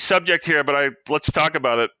 touchy subject here, but let's talk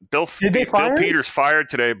about it. Bill Peters fired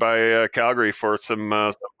today by Calgary for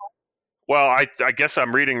some. Well, I guess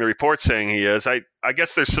I'm reading the report saying he is. I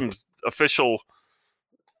guess there's some official.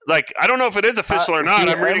 Like, I don't know if it is official or not.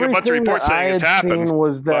 I'm reading a bunch of reports saying it's happened.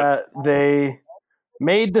 Was that they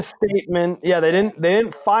made the statement? Yeah, they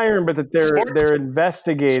didn't fire him, but that they're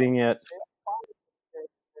investigating it.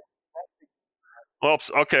 Well,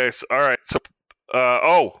 okay, all right. So,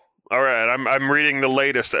 all right. I'm reading the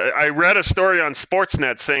latest. I read a story on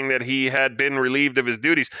Sportsnet saying that he had been relieved of his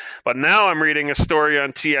duties, but now I'm reading a story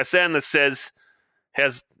on TSN that says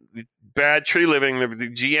has bad tree living. The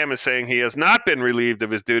GM is saying he has not been relieved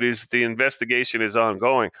of his duties. The investigation is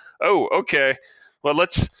ongoing. Oh, okay. Well,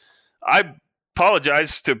 I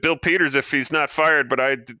apologize to Bill Peters if he's not fired, but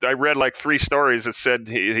I read like 3 stories that said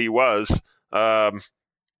he was.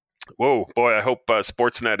 Whoa, boy! I hope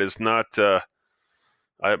Sportsnet is not.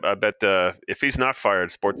 I bet if he's not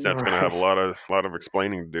fired, Sportsnet's going to have a lot of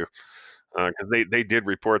explaining to do because they did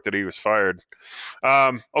report that he was fired.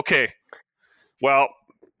 Okay, well,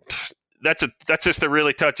 that's just a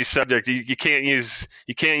really touchy subject. You can't use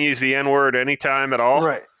the N-word anytime at all.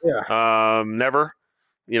 Right. Yeah. Never.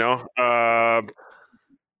 You know.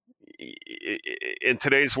 In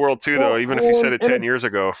today's world too, though, even if you said it 10 years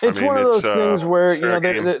ago, it's one of those things where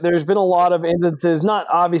there's been a lot of instances, not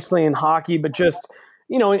obviously in hockey, but just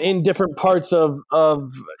in different parts of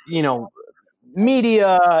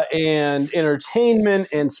media and entertainment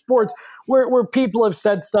and sports, where people have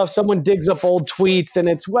said stuff. Someone digs up old tweets, and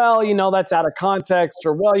it's that's out of context,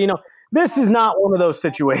 or this is not one of those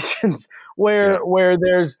situations where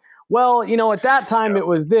there's. Well, at that time it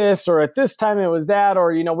was this, or at this time it was that,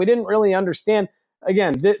 or, we didn't really understand.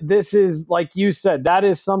 Again, this is, like you said, that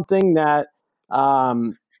is something that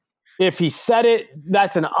if he said it,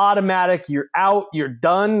 that's an automatic, you're out, you're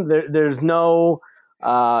done. There's no,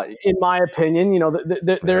 in my opinion,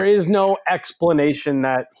 there is no explanation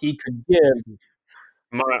that he could give.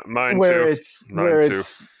 Mine where too.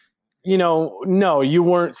 It's, no, you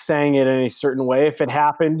weren't saying it any certain way. If it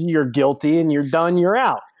happened, you're guilty and you're done, you're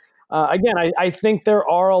out. Again, I think there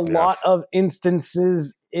are a lot of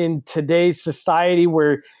instances in today's society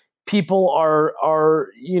where people are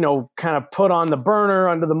kind of put on the burner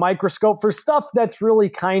under the microscope for stuff that's really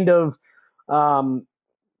kind of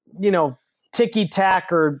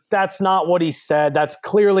ticky-tack, or that's not what he said. That's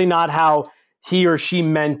clearly not how he or she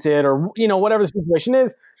meant it, or, whatever the situation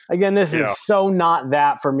is. Again, this is so not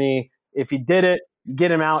that for me. If he did it,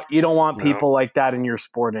 get him out. You don't want people like that in your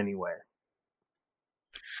sport anyway.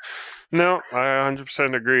 No, I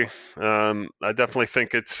 100% agree. I definitely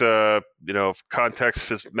think it's,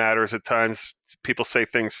 context matters at times. People say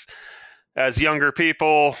things as younger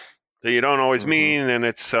people that you don't always mean, and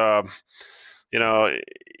it's, but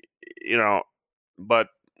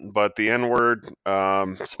the N-word,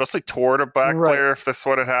 especially toward a black player, if that's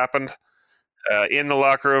what had happened, in the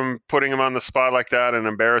locker room, putting him on the spot like that and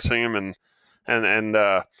embarrassing him, and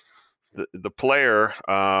the player,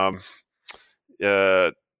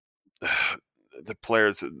 the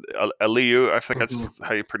players, Aliyu, I think that's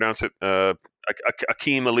how you pronounce it,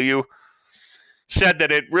 Akeem Aliyu, said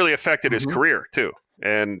that it really affected his career too,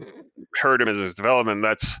 and hurt him as his development.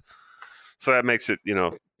 So that makes it,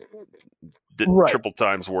 triple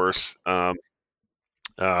times worse.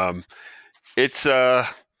 It's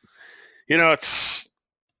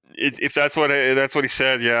if that's what he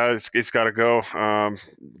said, it's got to go.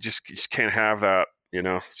 Just can't have that.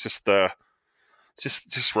 It's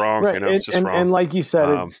just wrong. Right. It's just wrong. And like you said,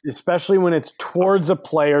 it's, especially when it's towards a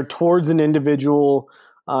player, towards an individual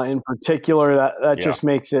in particular, that just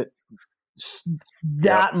makes it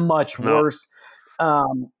that much worse.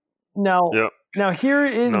 Now here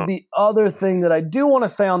is the other thing that I do want to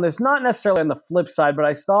say on this, not necessarily on the flip side, but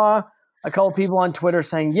I saw a couple people on Twitter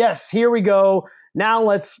saying, yes, here we go. Now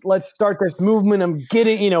let's start this movement of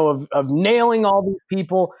getting, of nailing all these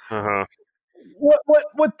people.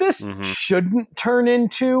 What this shouldn't turn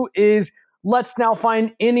into is, let's now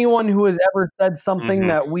find anyone who has ever said something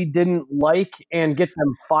that we didn't like and get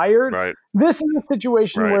them fired. Right. This is a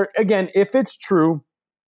situation where, again, if it's true,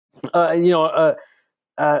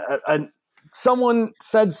 someone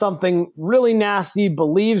said something really nasty,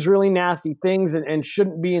 believes really nasty things, and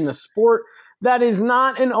shouldn't be in the sport. That is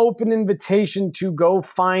not an open invitation to go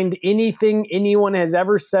find anything anyone has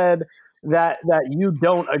ever said that you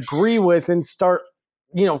don't agree with and start,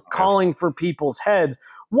 calling for people's heads.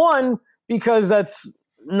 One, because that's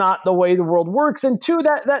not the way the world works. And two,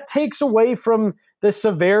 that takes away from the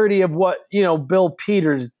severity of what, Bill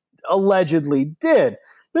Peters allegedly did.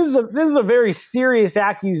 This is a very serious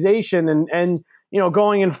accusation, and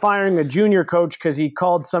going and firing a junior coach because he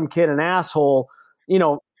called some kid an asshole,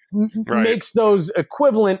 makes those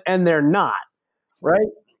equivalent, and they're not, right?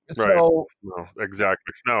 Right. So, no,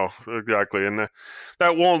 exactly. And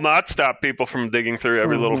that will not stop people from digging through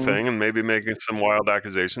every little thing and maybe making some wild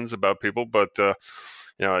accusations about people. But, that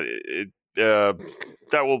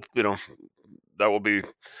will be,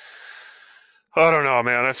 I don't know,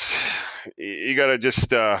 man. That's, you got to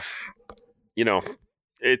just,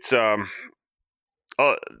 it's,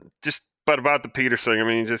 but about the Peters thing, I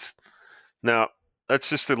mean, that's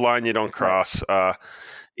just the line you don't cross. A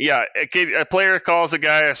player calls a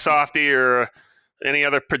guy a softie or any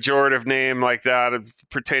other pejorative name like that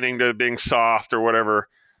pertaining to being soft or whatever.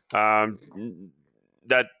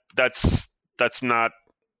 That's not.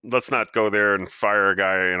 Let's not go there and fire a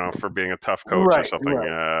guy, for being a tough coach or something.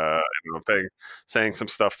 Saying some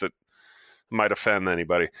stuff that might offend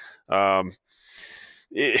anybody.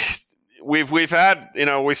 We've had,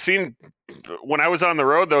 we've seen. When I was on the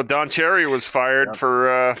road, though, Don Cherry was fired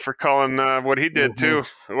for calling what he did too.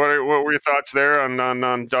 What were your thoughts there on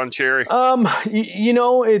Don Cherry?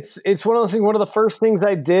 It's one of those things. One of the first things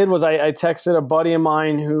I did was I texted a buddy of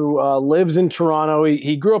mine who lives in Toronto.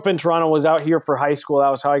 He grew up in Toronto, was out here for high school. That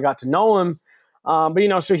was how I got to know him.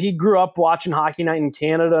 So he grew up watching Hockey Night in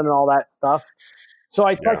Canada and all that stuff. So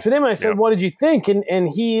I texted him and I said, what did you think? And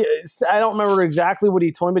he, I don't remember exactly what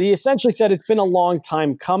he told me, but he essentially said it's been a long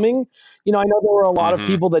time coming. I know there were a lot of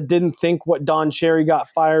people that didn't think what Don Cherry got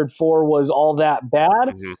fired for was all that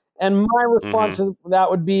bad. And my response to that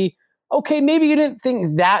would be, okay, maybe you didn't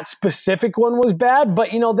think that specific one was bad,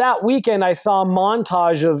 but that weekend I saw a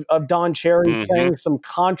montage of Don Cherry saying some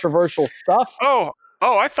controversial stuff. Oh,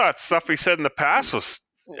 I thought stuff he said in the past was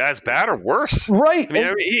as bad or worse. Right. I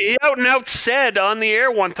mean, he out and out said on the air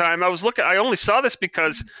one time, I only saw this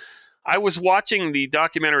because I was watching the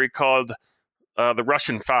documentary called The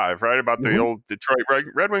Russian Five, right? About the old Detroit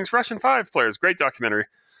Red Wings Russian Five players. Great documentary.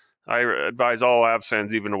 I advise all Avs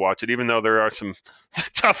fans even to watch it, even though there are some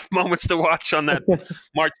tough moments to watch on that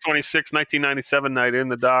March 26, 1997 night in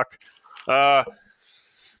the doc. But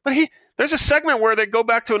there's a segment where they go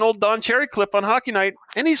back to an old Don Cherry clip on Hockey Night,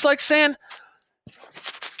 and he's like saying,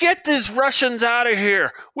 get these Russians out of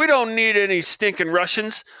here. We don't need any stinking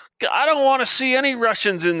Russians. I don't want to see any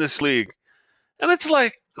Russians in this league. And it's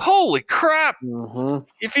like, holy crap. Mm-hmm.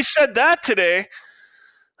 If he said that today,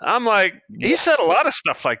 I'm like, he said a lot of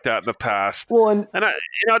stuff like that in the past. Well, and I,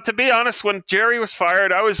 to be honest, when Jerry was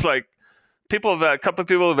fired, I was like, a couple of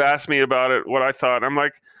people have asked me about it, what I thought. I'm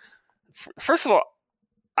like, first of all,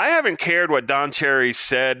 I haven't cared what Don Cherry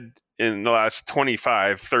said in the last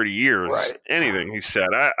 25, 30 years, right. Anything he said.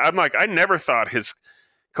 I'm like, I never thought his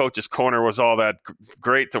coach's corner was all that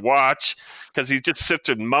great to watch, because he just sits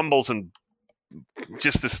and mumbles and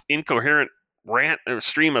just this incoherent rant or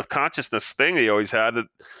stream of consciousness thing he always had. That,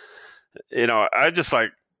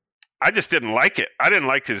 I just didn't like it. I didn't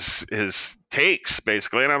like his takes,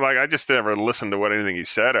 basically. And I'm like, I just never listened to anything he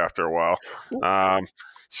said after a while.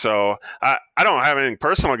 So I don't have anything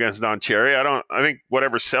personal against Don Cherry. I think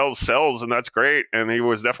whatever sells, and that's great. And he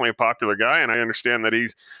was definitely a popular guy. And I understand that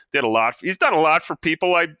he's done a lot for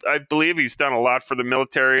people. I believe he's done a lot for the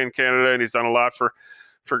military in Canada, and he's done a lot for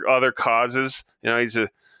other causes.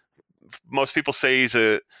 Most people say he's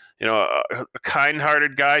a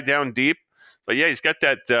kind-hearted guy down deep. But yeah, he's got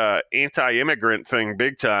that anti-immigrant thing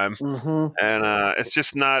big time, mm-hmm. and it's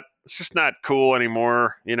just not cool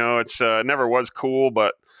anymore. It's never was cool,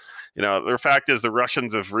 but the fact is the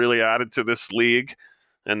Russians have really added to this league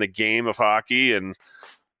and the game of hockey, and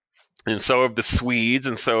so have the Swedes,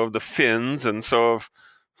 and so have the Finns, and so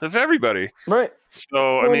have everybody. Right.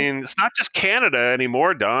 So I mean, it's not just Canada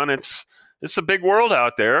anymore, Don. It's a big world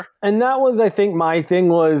out there. And that was, I think, my thing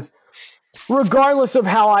was, regardless of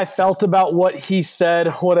how I felt about what he said,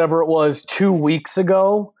 whatever it was 2 weeks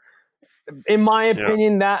ago, in my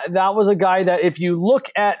opinion, that was a guy that, if you look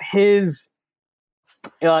at his,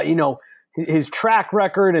 his track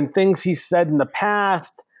record and things he said in the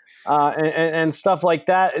past, and stuff like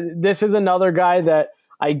that, this is another guy that,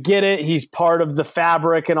 I get it, he's part of the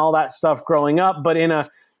fabric and all that stuff growing up, but in a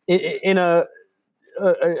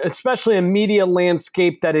especially a media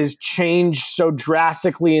landscape that has changed so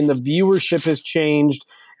drastically, and the viewership has changed,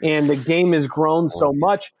 and the game has grown so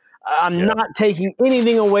much. I'm not taking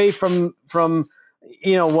anything away from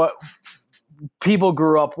what people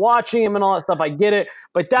grew up watching him and all that stuff. I get it,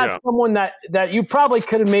 but that's someone that you probably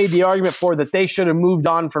could have made the argument for that they should have moved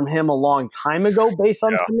on from him a long time ago, based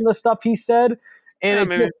on some of the stuff he said, and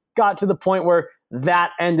just got to the point where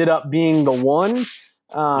that ended up being the one.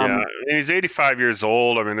 He's 85 years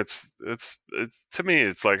old. I mean, it's to me,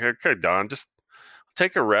 it's like, okay, Don, just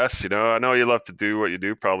take a rest. I know you love to do what you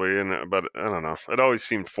do, probably, but I don't know. It always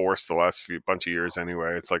seemed forced the last bunch of years,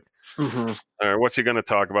 anyway. It's like, what's he going to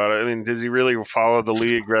talk about? I mean, does he really follow the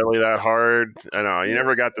league really that hard? I know you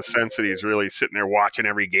never got the sense that he's really sitting there watching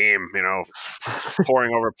every game.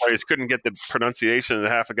 Pouring over plays. Couldn't get the pronunciation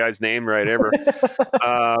of half a guy's name right ever.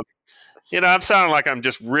 I'm sounding like I'm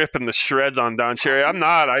just ripping the shreds on Don Cherry. I'm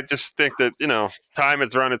not. I just think that, time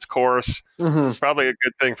has run its course. It's probably a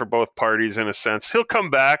good thing for both parties in a sense. He'll come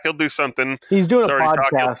back. He'll do something. He's doing a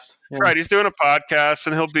podcast. Right. He's doing a podcast,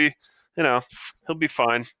 and he'll be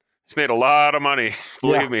fine. He's made a lot of money.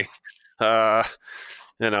 Believe me. So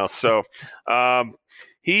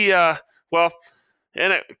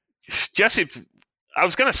Jesse, I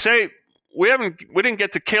was going to say, we didn't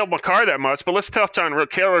get to Cale Makar that much, but let's touch on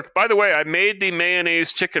Cale. By the way, I made the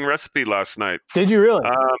mayonnaise chicken recipe last night. Did you really?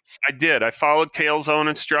 I did. I followed Cale's own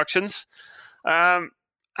instructions. I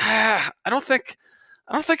don't think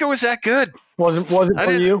it was that good. Was it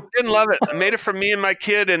for you? Didn't love it. I made it for me and my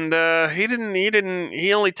kid, and he didn't.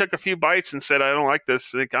 He only took a few bites and said, "I don't like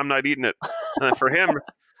this. I'm not eating it." For him,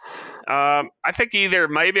 I think either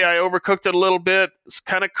maybe I overcooked it a little bit. It's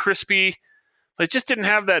kind of crispy. It just didn't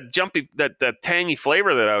have that jumpy, that tangy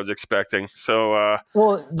flavor that I was expecting. So,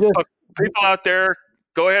 people out there,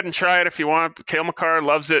 go ahead and try it if you want. Cale Makar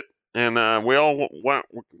loves it, and we all want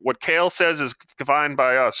what Cale says is fine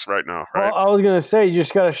by us right now. Right? Well, I was going to say, you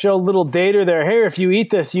just got to show a little data there. Hey, if you eat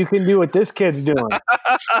this, you can do what this kid's doing.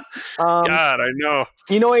 God, I know.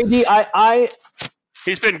 AD,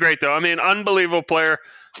 he's been great though. I mean, unbelievable player.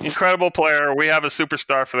 Incredible player. We have a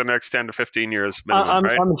superstar for the next 10 to 15 years. Minimum,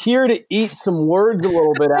 right? I'm here to eat some words a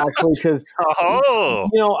little bit, actually, because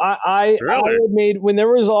I had made, when there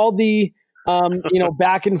was all the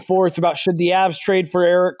back and forth about should the Avs trade for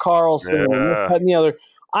Erik Karlsson and the other,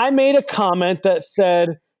 I made a comment that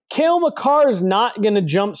said Cale Makar is not going to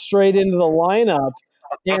jump straight into the lineup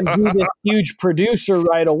and be this huge producer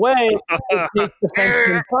right away. It takes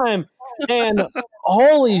defenseman time. And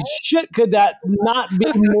holy shit, could that not be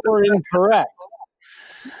more incorrect?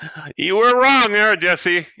 You were wrong there,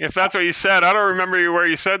 Jesse. If that's what you said, I don't remember where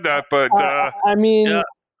you said that, but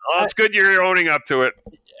it's good you're owning up to it.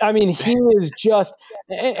 I mean, he is just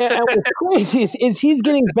and what's crazy is he's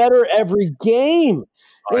getting better every game.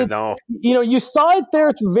 I know. You saw it there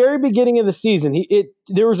at the very beginning of the season.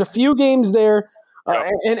 There was a few games there,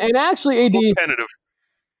 and actually, AD tentative.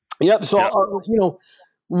 Yep. So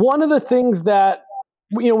one of the things that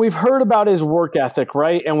we've heard about his work ethic,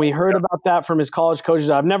 right? And we heard about that from his college coaches.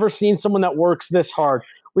 I've never seen someone that works this hard.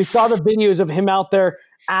 We saw the videos of him out there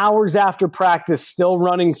hours after practice, still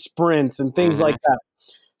running sprints and things like that.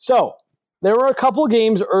 So there were a couple of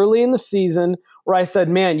games early in the season where I said,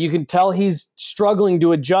 man, you can tell he's struggling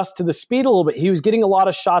to adjust to the speed a little bit. He was getting a lot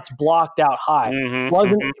of shots blocked out high.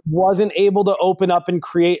 Wasn't able to open up and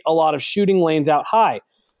create a lot of shooting lanes out high.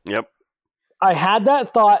 Yep. I had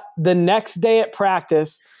that thought the next day at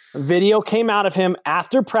practice. A video came out of him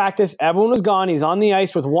after practice. Everyone was gone. He's on the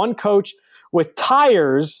ice with one coach with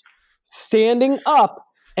tires standing up,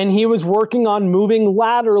 and he was working on moving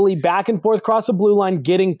laterally back and forth across the blue line,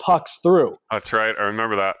 getting pucks through. That's right. I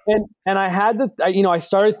remember that. And I had to, I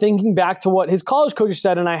started thinking back to what his college coach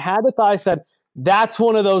said, and I had the thought, I said, that's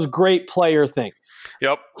one of those great player things.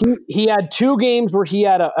 Yep. He had 2 games where he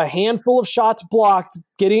had a handful of shots blocked,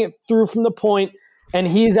 getting it through from the point, and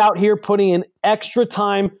he's out here putting in extra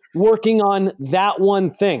time working on that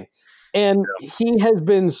one thing. And he has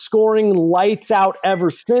been scoring lights out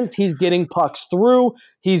ever since. He's getting pucks through.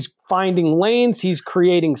 He's finding lanes. He's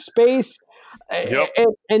creating space. Yep.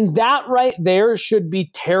 And that right there should be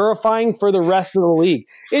terrifying for the rest of the league.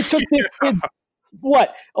 It took this kid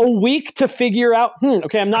a week to figure out,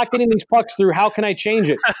 okay, I'm not getting these pucks through. How can I change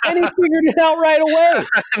it? And he figured it out right away.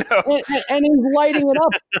 And he's lighting it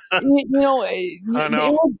up.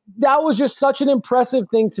 That was just such an impressive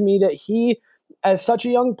thing to me that he, as such a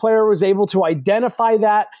young player, was able to identify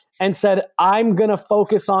that and said, I'm going to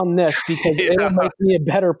focus on this because it'll make me a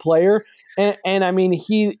better player. And I mean,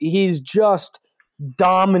 he's just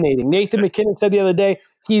dominating. Nathan MacKinnon said the other day,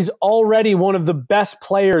 he's already one of the best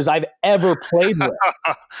players I've ever played with.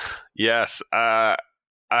 Yes. I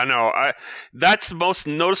know. That's the most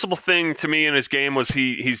noticeable thing to me in his game was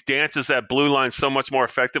he dances that blue line so much more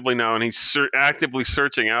effectively now, and he's actively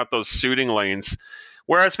searching out those shooting lanes.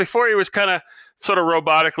 Whereas before he was kind of sort of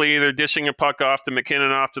robotically either dishing a puck off to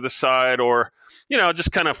MacKinnon off to the side or,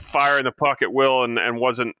 just kind of firing the puck at will and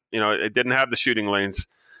wasn't, it didn't have the shooting lanes.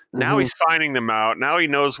 Now he's finding them out. Now he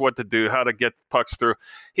knows what to do, how to get pucks through.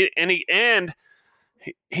 He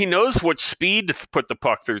knows what speed to put the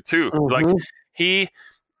puck through too. Like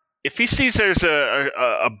if he sees there's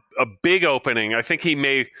a big opening, I think he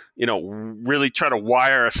may, really try to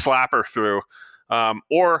wire a slapper through.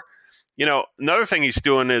 Or another thing he's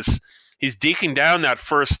doing is he's deking down that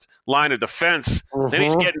first line of defense. Then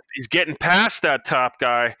he's getting past that top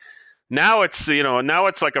guy. Now it's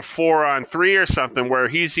like a 4-on-3 or something where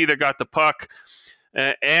he's either got the puck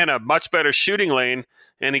and a much better shooting lane,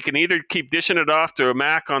 and he can either keep dishing it off to a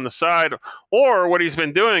Mac on the side, or what he's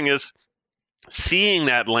been doing is seeing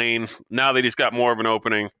that lane now that he's got more of an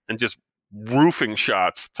opening and just roofing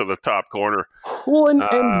shots to the top corner. Well, and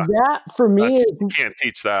that for me is, you can't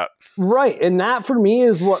teach that. Right, and that for me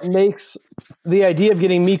is what makes the idea of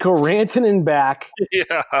getting Mikko Rantanen back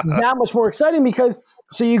that much more exciting because,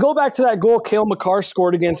 so you go back to that goal Cale Makar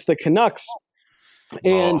scored against the Canucks,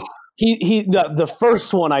 and he the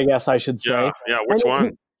first one, I guess I should say. Yeah, which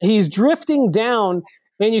one? He's drifting down,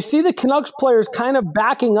 and you see the Canucks players kind of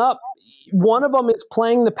backing up. One of them is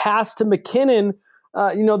playing the pass to MacKinnon.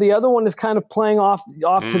 The other one is kind of playing off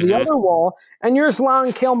to the other wall, and you're just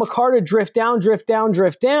allowing Cale Makar to drift down.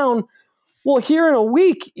 Well, here in a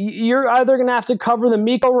week, you're either going to have to cover the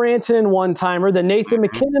Mikko Rantanen one-timer, the Nathan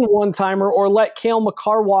MacKinnon one-timer, or let Cale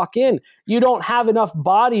Makar walk in. You don't have enough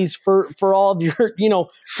bodies for all of your,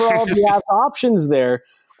 for all of the options there.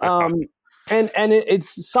 And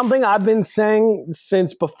it's something I've been saying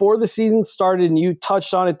since before the season started, and you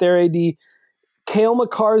touched on it there, AD. Cale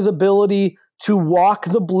Makar's ability to walk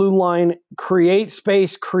the blue line, create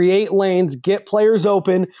space, create lanes, get players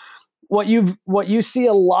open. What you see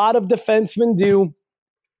a lot of defensemen do,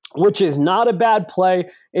 which is not a bad play,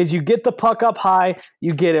 is you get the puck up high,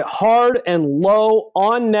 you get it hard and low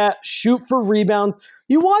on net, shoot for rebounds.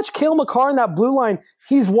 You watch Cale Makar in that blue line,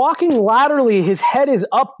 he's walking laterally, his head is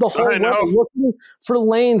up the whole way, looking for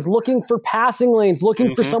lanes, looking for passing lanes,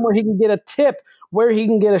 looking for somewhere he can get a tip, where he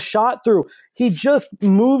can get a shot through. He just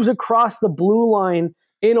moves across the blue line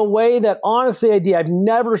in a way that, honestly, I've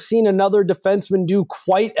never seen another defenseman do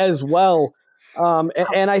quite as well.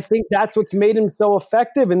 And I think that's what's made him so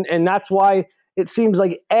effective. And that's why it seems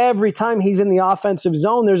like every time he's in the offensive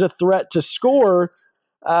zone, there's a threat to score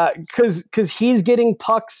because he's getting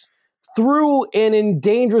pucks through and in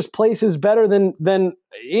dangerous places better than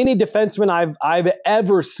any defenseman I've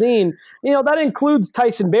ever seen. You know, that includes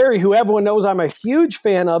Tyson Barrie, who everyone knows I'm a huge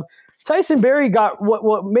fan of. Tyson Barrie got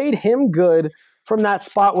what made him good from that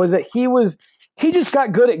spot was that he just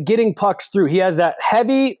got good at getting pucks through. He has that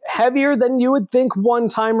heavier than you would think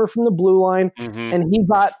one-timer from the blue line, and he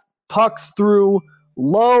got pucks through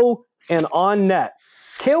low and on net.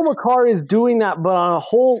 Cale Makar is doing that, but on a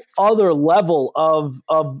whole other level of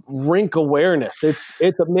rink awareness.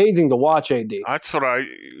 It's amazing to watch, AD. That's what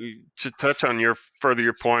to touch on your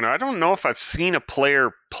point. I don't know if I've seen a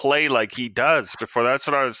player play like he does before.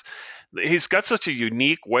 He's got such a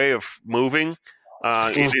unique way of moving.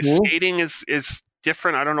 His skating is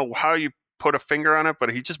different. I don't know how you put a finger on it,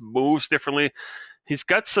 but he just moves differently. He's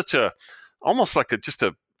got such a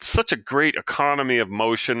great economy of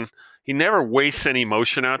motion. He never wastes any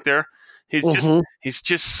motion out there. He's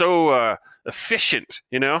just so efficient,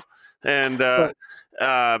 you know. And the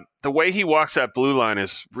way he walks that blue line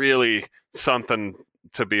is really something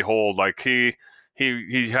to behold. Like he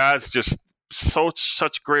has just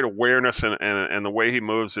such great awareness and the way he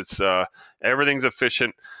moves. It's everything's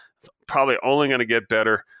efficient. It's probably only going to get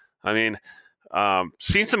better. I mean,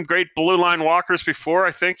 seen some great blue line walkers before.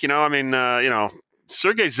 I think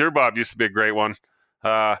Sergei Zubov used to be a great one.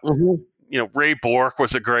 Ray Bourque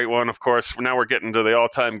was a great one, of course. Now we're getting to the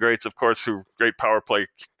all-time greats, of course, who great power play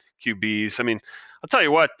QBs. I mean, I'll tell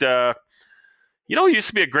you what, he used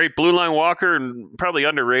to be a great blue line walker and probably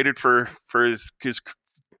underrated for his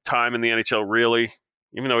time in the NHL, really,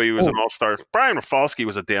 even though he was an all-star. Brian Rafalski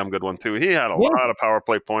was a damn good one, too. He had a lot of power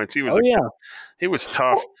play points. He was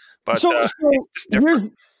tough. But so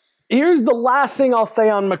here's the last thing I'll say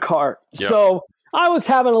on Makar. Yep. So I was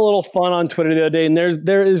having a little fun on Twitter the other day, and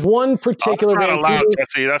there is one particular. That's not allowed,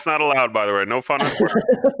 Jesse. That's not allowed, by the way. No fun on Twitter.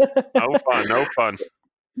 No fun.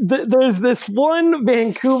 There's this one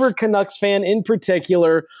Vancouver Canucks fan in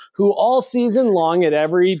particular who all season long at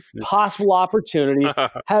every possible opportunity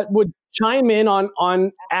would chime in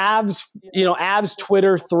on Avs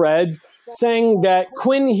Twitter threads saying that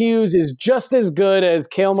Quinn Hughes is just as good as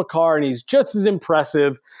Cale Makar and he's just as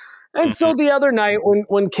impressive. And so the other night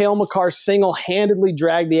when Cale Makar single-handedly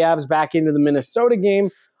dragged the Avs back into the Minnesota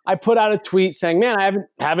game, I put out a tweet saying, man, I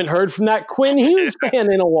haven't heard from that Quinn Hughes fan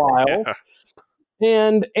in a while.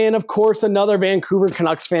 And of course, another Vancouver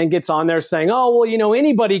Canucks fan gets on there saying, oh, well,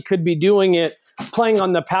 anybody could be doing it, playing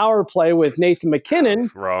on the power play with Nathan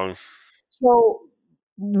MacKinnon. Wrong. So,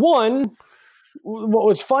 what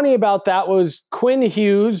was funny about that was Quinn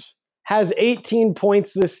Hughes has 18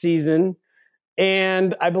 points this season,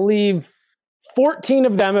 and I believe 14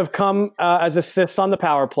 of them have come as assists on the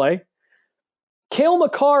power play. Cale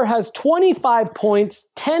Makar has 25 points,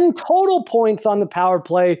 10 total points on the power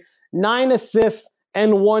play, 9 assists,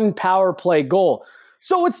 and 1 power play goal.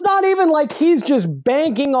 So it's not even like he's just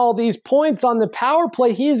banking all these points on the power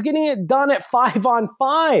play. He's getting it done at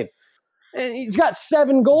 5-on-5. And he's got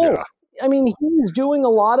 7 goals. Yeah. I mean, he's doing a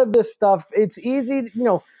lot of this stuff. It's easy,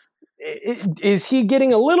 is he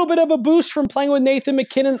getting a little bit of a boost from playing with Nathan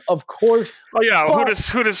MacKinnon? Of course. Oh yeah, but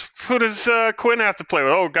who does Quinn have to play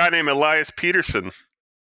with? Oh, a guy named Elias Peterson.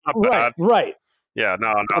 Not bad. Right. Yeah,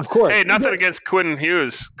 no. Of course. Hey, nothing against Quinn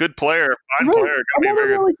Hughes. Good player, fine player.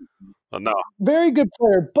 Very good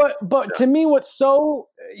player. But to me, what's so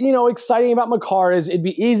exciting about Makar is it'd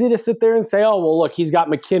be easy to sit there and say, oh well, look, he's got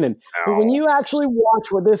MacKinnon. But when you actually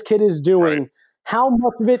watch what this kid is doing, how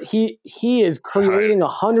much of it he is creating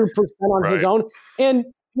 100% on his own. And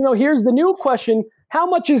here's the new question. How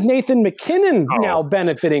much is Nathan MacKinnon now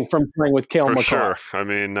benefiting from playing with Cale Makar? Sure. I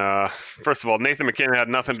mean, first of all, Nathan MacKinnon had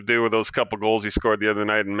nothing to do with those couple goals he scored the other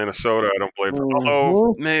night in Minnesota, I don't believe.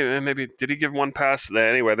 Although, maybe did he give one pass?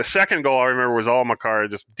 Anyway, the second goal I remember was all Makar,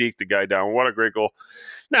 just deked the guy down. What a great goal.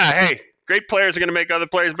 Hey, great players are going to make other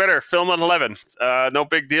players better. Film on 11. No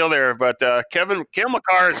big deal there. But Cale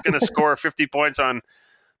Makar is going to score 50 points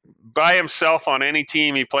by himself on any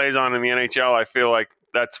team he plays on in the NHL. I feel like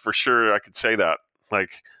that's for sure. I could say that.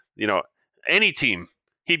 Like, any team,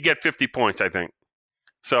 he'd get 50 points, I think.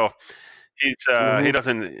 So he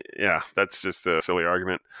doesn't. Yeah, that's just a silly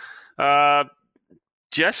argument.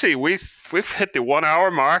 Jesse, we've hit the 1 hour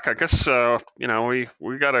mark. I guess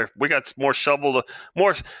we got more shoveling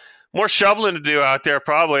to do out there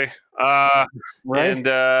probably. Right. And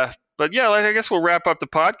but yeah, I guess we'll wrap up the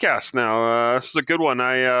podcast now. This is a good one.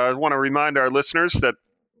 I want to remind our listeners that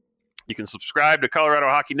you can subscribe to Colorado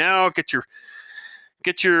Hockey Now. Get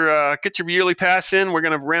your yearly pass in. We're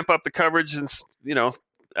going to ramp up the coverage, and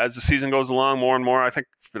as the season goes along, more and more. I think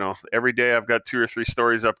every day I've got 2 or 3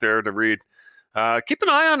 stories up there to read. Keep an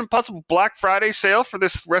eye on a possible Black Friday sale for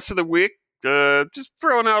this rest of the week. Just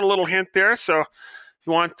throwing out a little hint there. So if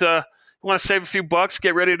you want to save a few bucks,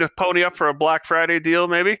 get ready to pony up for a Black Friday deal,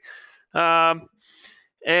 maybe.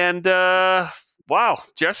 Wow,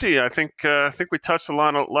 Jesse, I think we touched a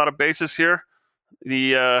lot of bases here.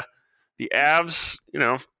 The Avs,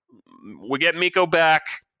 we get Mikko back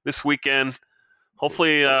this weekend.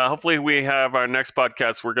 Hopefully we have our next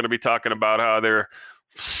podcast. We're going to be talking about how they're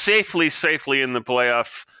safely in the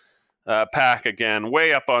playoff pack again,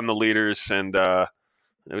 way up on the leaders, and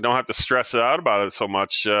we don't have to stress out about it so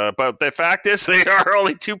much. But the fact is, they are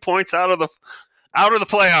only 2 points out of the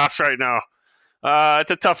playoffs right now.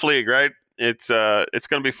 It's a tough league, right? It's going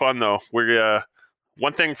to be fun though. We're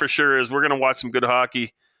one thing for sure is we're going to watch some good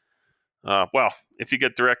hockey. Well, if you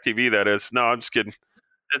get DirecTV, that is. No, I'm just kidding.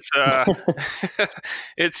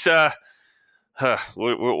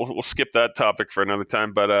 We'll skip that topic for another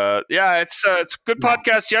time. But it's a good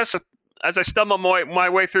podcast, Jess. As I stumble my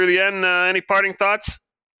way through the end, any parting thoughts?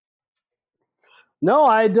 No,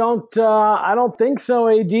 I don't. I don't think so.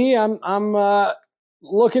 AD, I'm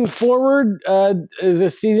looking forward as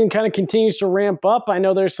this season kind of continues to ramp up. I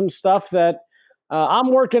know there's some stuff that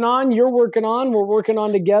I'm working on, you're working on, we're working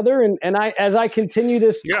on together, and as I continue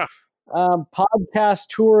this podcast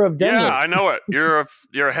tour of Denver. Yeah, I know it. You're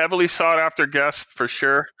a heavily sought after guest for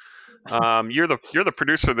sure. You're the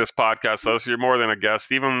producer of this podcast, though, so you're more than a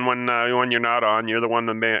guest. Even when you're not on, you're the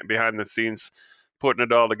one behind the scenes putting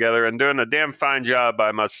it all together and doing a damn fine job,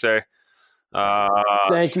 I must say.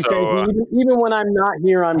 Thank you. Even when I'm not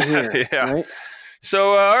here, I'm here. Yeah. Right?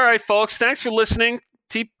 So, all right, folks, thanks for listening.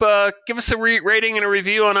 Give us a rating and a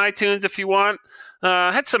review on iTunes if you want.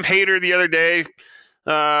 Had some hater the other day.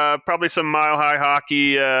 Probably some Mile High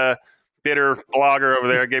Hockey bitter blogger over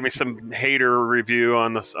there gave me some hater review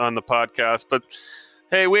on the podcast. But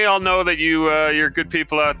hey, we all know that you're good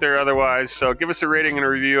people out there otherwise. So give us a rating and a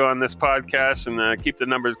review on this podcast and keep the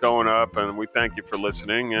numbers going up. And we thank you for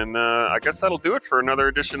listening. And I guess that'll do it for another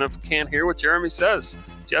edition of Can't Hear What Jeremy Says.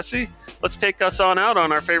 Jesse, let's take us on out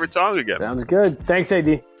on our favorite song again. Sounds good. Thanks,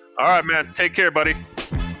 AD. All right, man. Take care, buddy.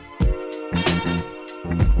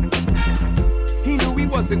 He knew he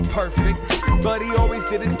wasn't perfect, but he always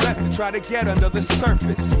did his best to try to get under the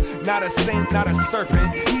surface. Not a saint, not a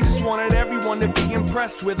serpent. He just wanted everyone to be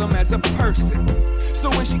impressed with him as a person. So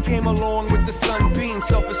when she came along with the sunbeam,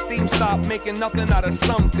 self-esteem stopped making nothing out of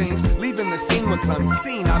some things. Leaving the scene was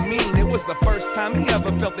unseen. I mean, it was the first time he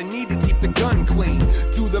ever felt the need to keep the gun clean.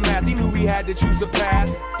 Do the math, he knew he had to choose a path.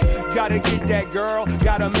 Gotta get that girl,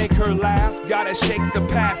 gotta make her laugh. Gotta shake the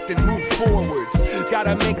past and move forwards.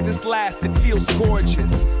 Gotta make this last, it feels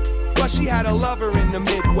gorgeous. But she had a lover in the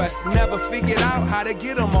Midwest, never figured out how to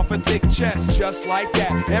get him off a thick chest. Just like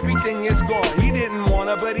that, everything is gone. He didn't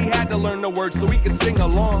wanna, but he had to learn the words so he could sing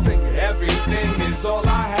along. Everything is all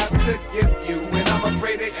I have to give you, and I'm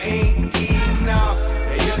afraid it ain't enough.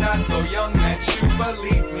 And you're not so young that you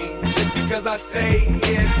believe me, just because I say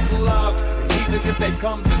it's love. And even if they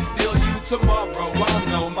come to steal you tomorrow, I'll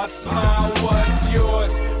know my smile was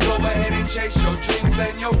yours. Go ahead and chase your dreams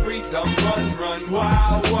and your freedom. Run, run,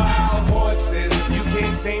 wild, wild horses. You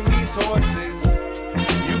can't tame these horses.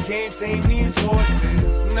 You can't tame these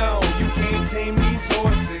horses. No, you can't tame these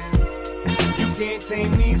horses. You can't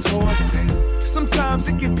tame these horses. Sometimes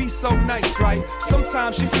it can be so nice, right?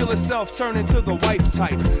 Sometimes she feel herself turn into the wife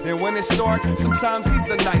type. And when it's dark, sometimes he's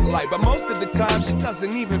the nightlight. But most of the time, she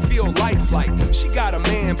doesn't even feel lifelike. She got a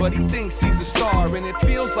man, but he thinks he's a star. And it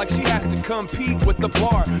feels like she has to compete with the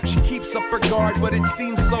bar. She keeps up her guard, but it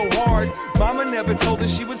seems so hard. Mama never told her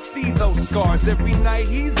she would see those scars. Every night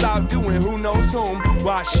he's out doing who knows whom,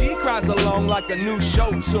 while she cries along like a new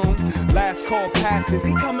show tune. Last call passed, is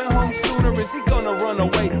he coming home soon, or is he gonna run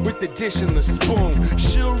away with the dish and the spoon?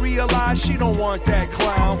 She'll realize she don't want that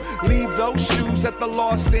clown. Leave those shoes at the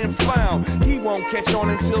lost and found. He won't catch on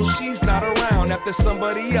until she's not around, after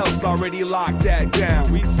somebody else already locked that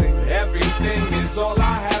down. We sing, everything is all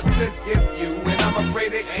I have to give you, and I'm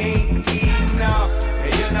afraid it ain't enough.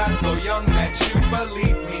 And you're not so young that you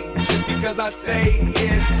believe me, just because I say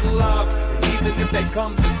it's love. And even if they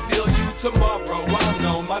come to steal you tomorrow, I'll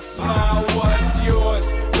know my smile was yours.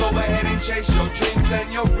 Go ahead and chase your dreams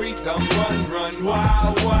and your freedom. Run, run,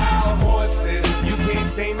 wild, wild horses. You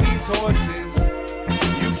can't tame these horses.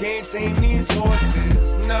 You can't tame these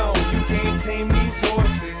horses. No, you can't tame these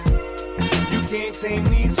horses. You can't tame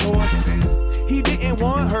these horses. He didn't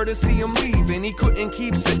want her to see him leave, and he couldn't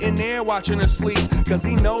keep sitting there watching her sleep, cause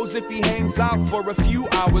he knows if he hangs out for a few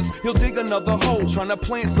hours, he'll dig another hole trying to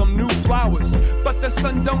plant some new flowers. But the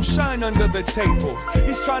sun don't shine under the table.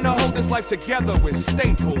 He's trying to hold his life together with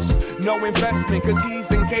staples. No investment cause he's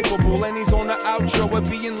incapable, and he's on the outro of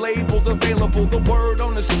being labeled available. The word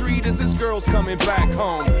on the street is his girl's coming back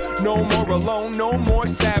home. No more alone, no more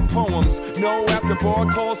sad poems, no after-bar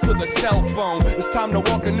calls to the cell phone. It's time to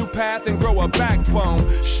walk a new path and grow a backbone.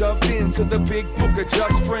 Shoved into the big book of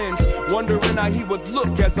just friends, wondering how he would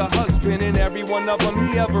look as a husband, and every one of them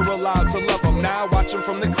he ever allowed to love him. Now watch him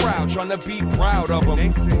from the crowd, trying to be proud of him.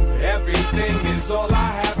 They say, everything is all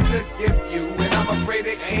I have to give you, and I'm afraid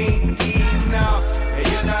it ain't enough. And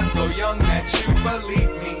you're not so young that you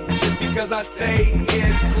believe me, just because I say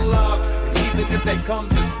it's love. And even if they come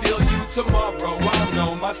to steal you tomorrow, I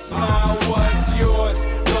know my smile was yours.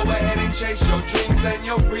 Go ahead and chase your dreams and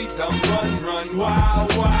your freedom. Run, run,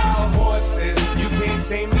 wild, wild horses. You can't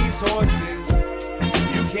tame these horses.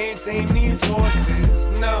 You can't tame these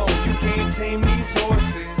horses. No, you can't tame these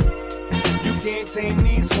horses. You can't tame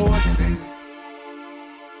these horses.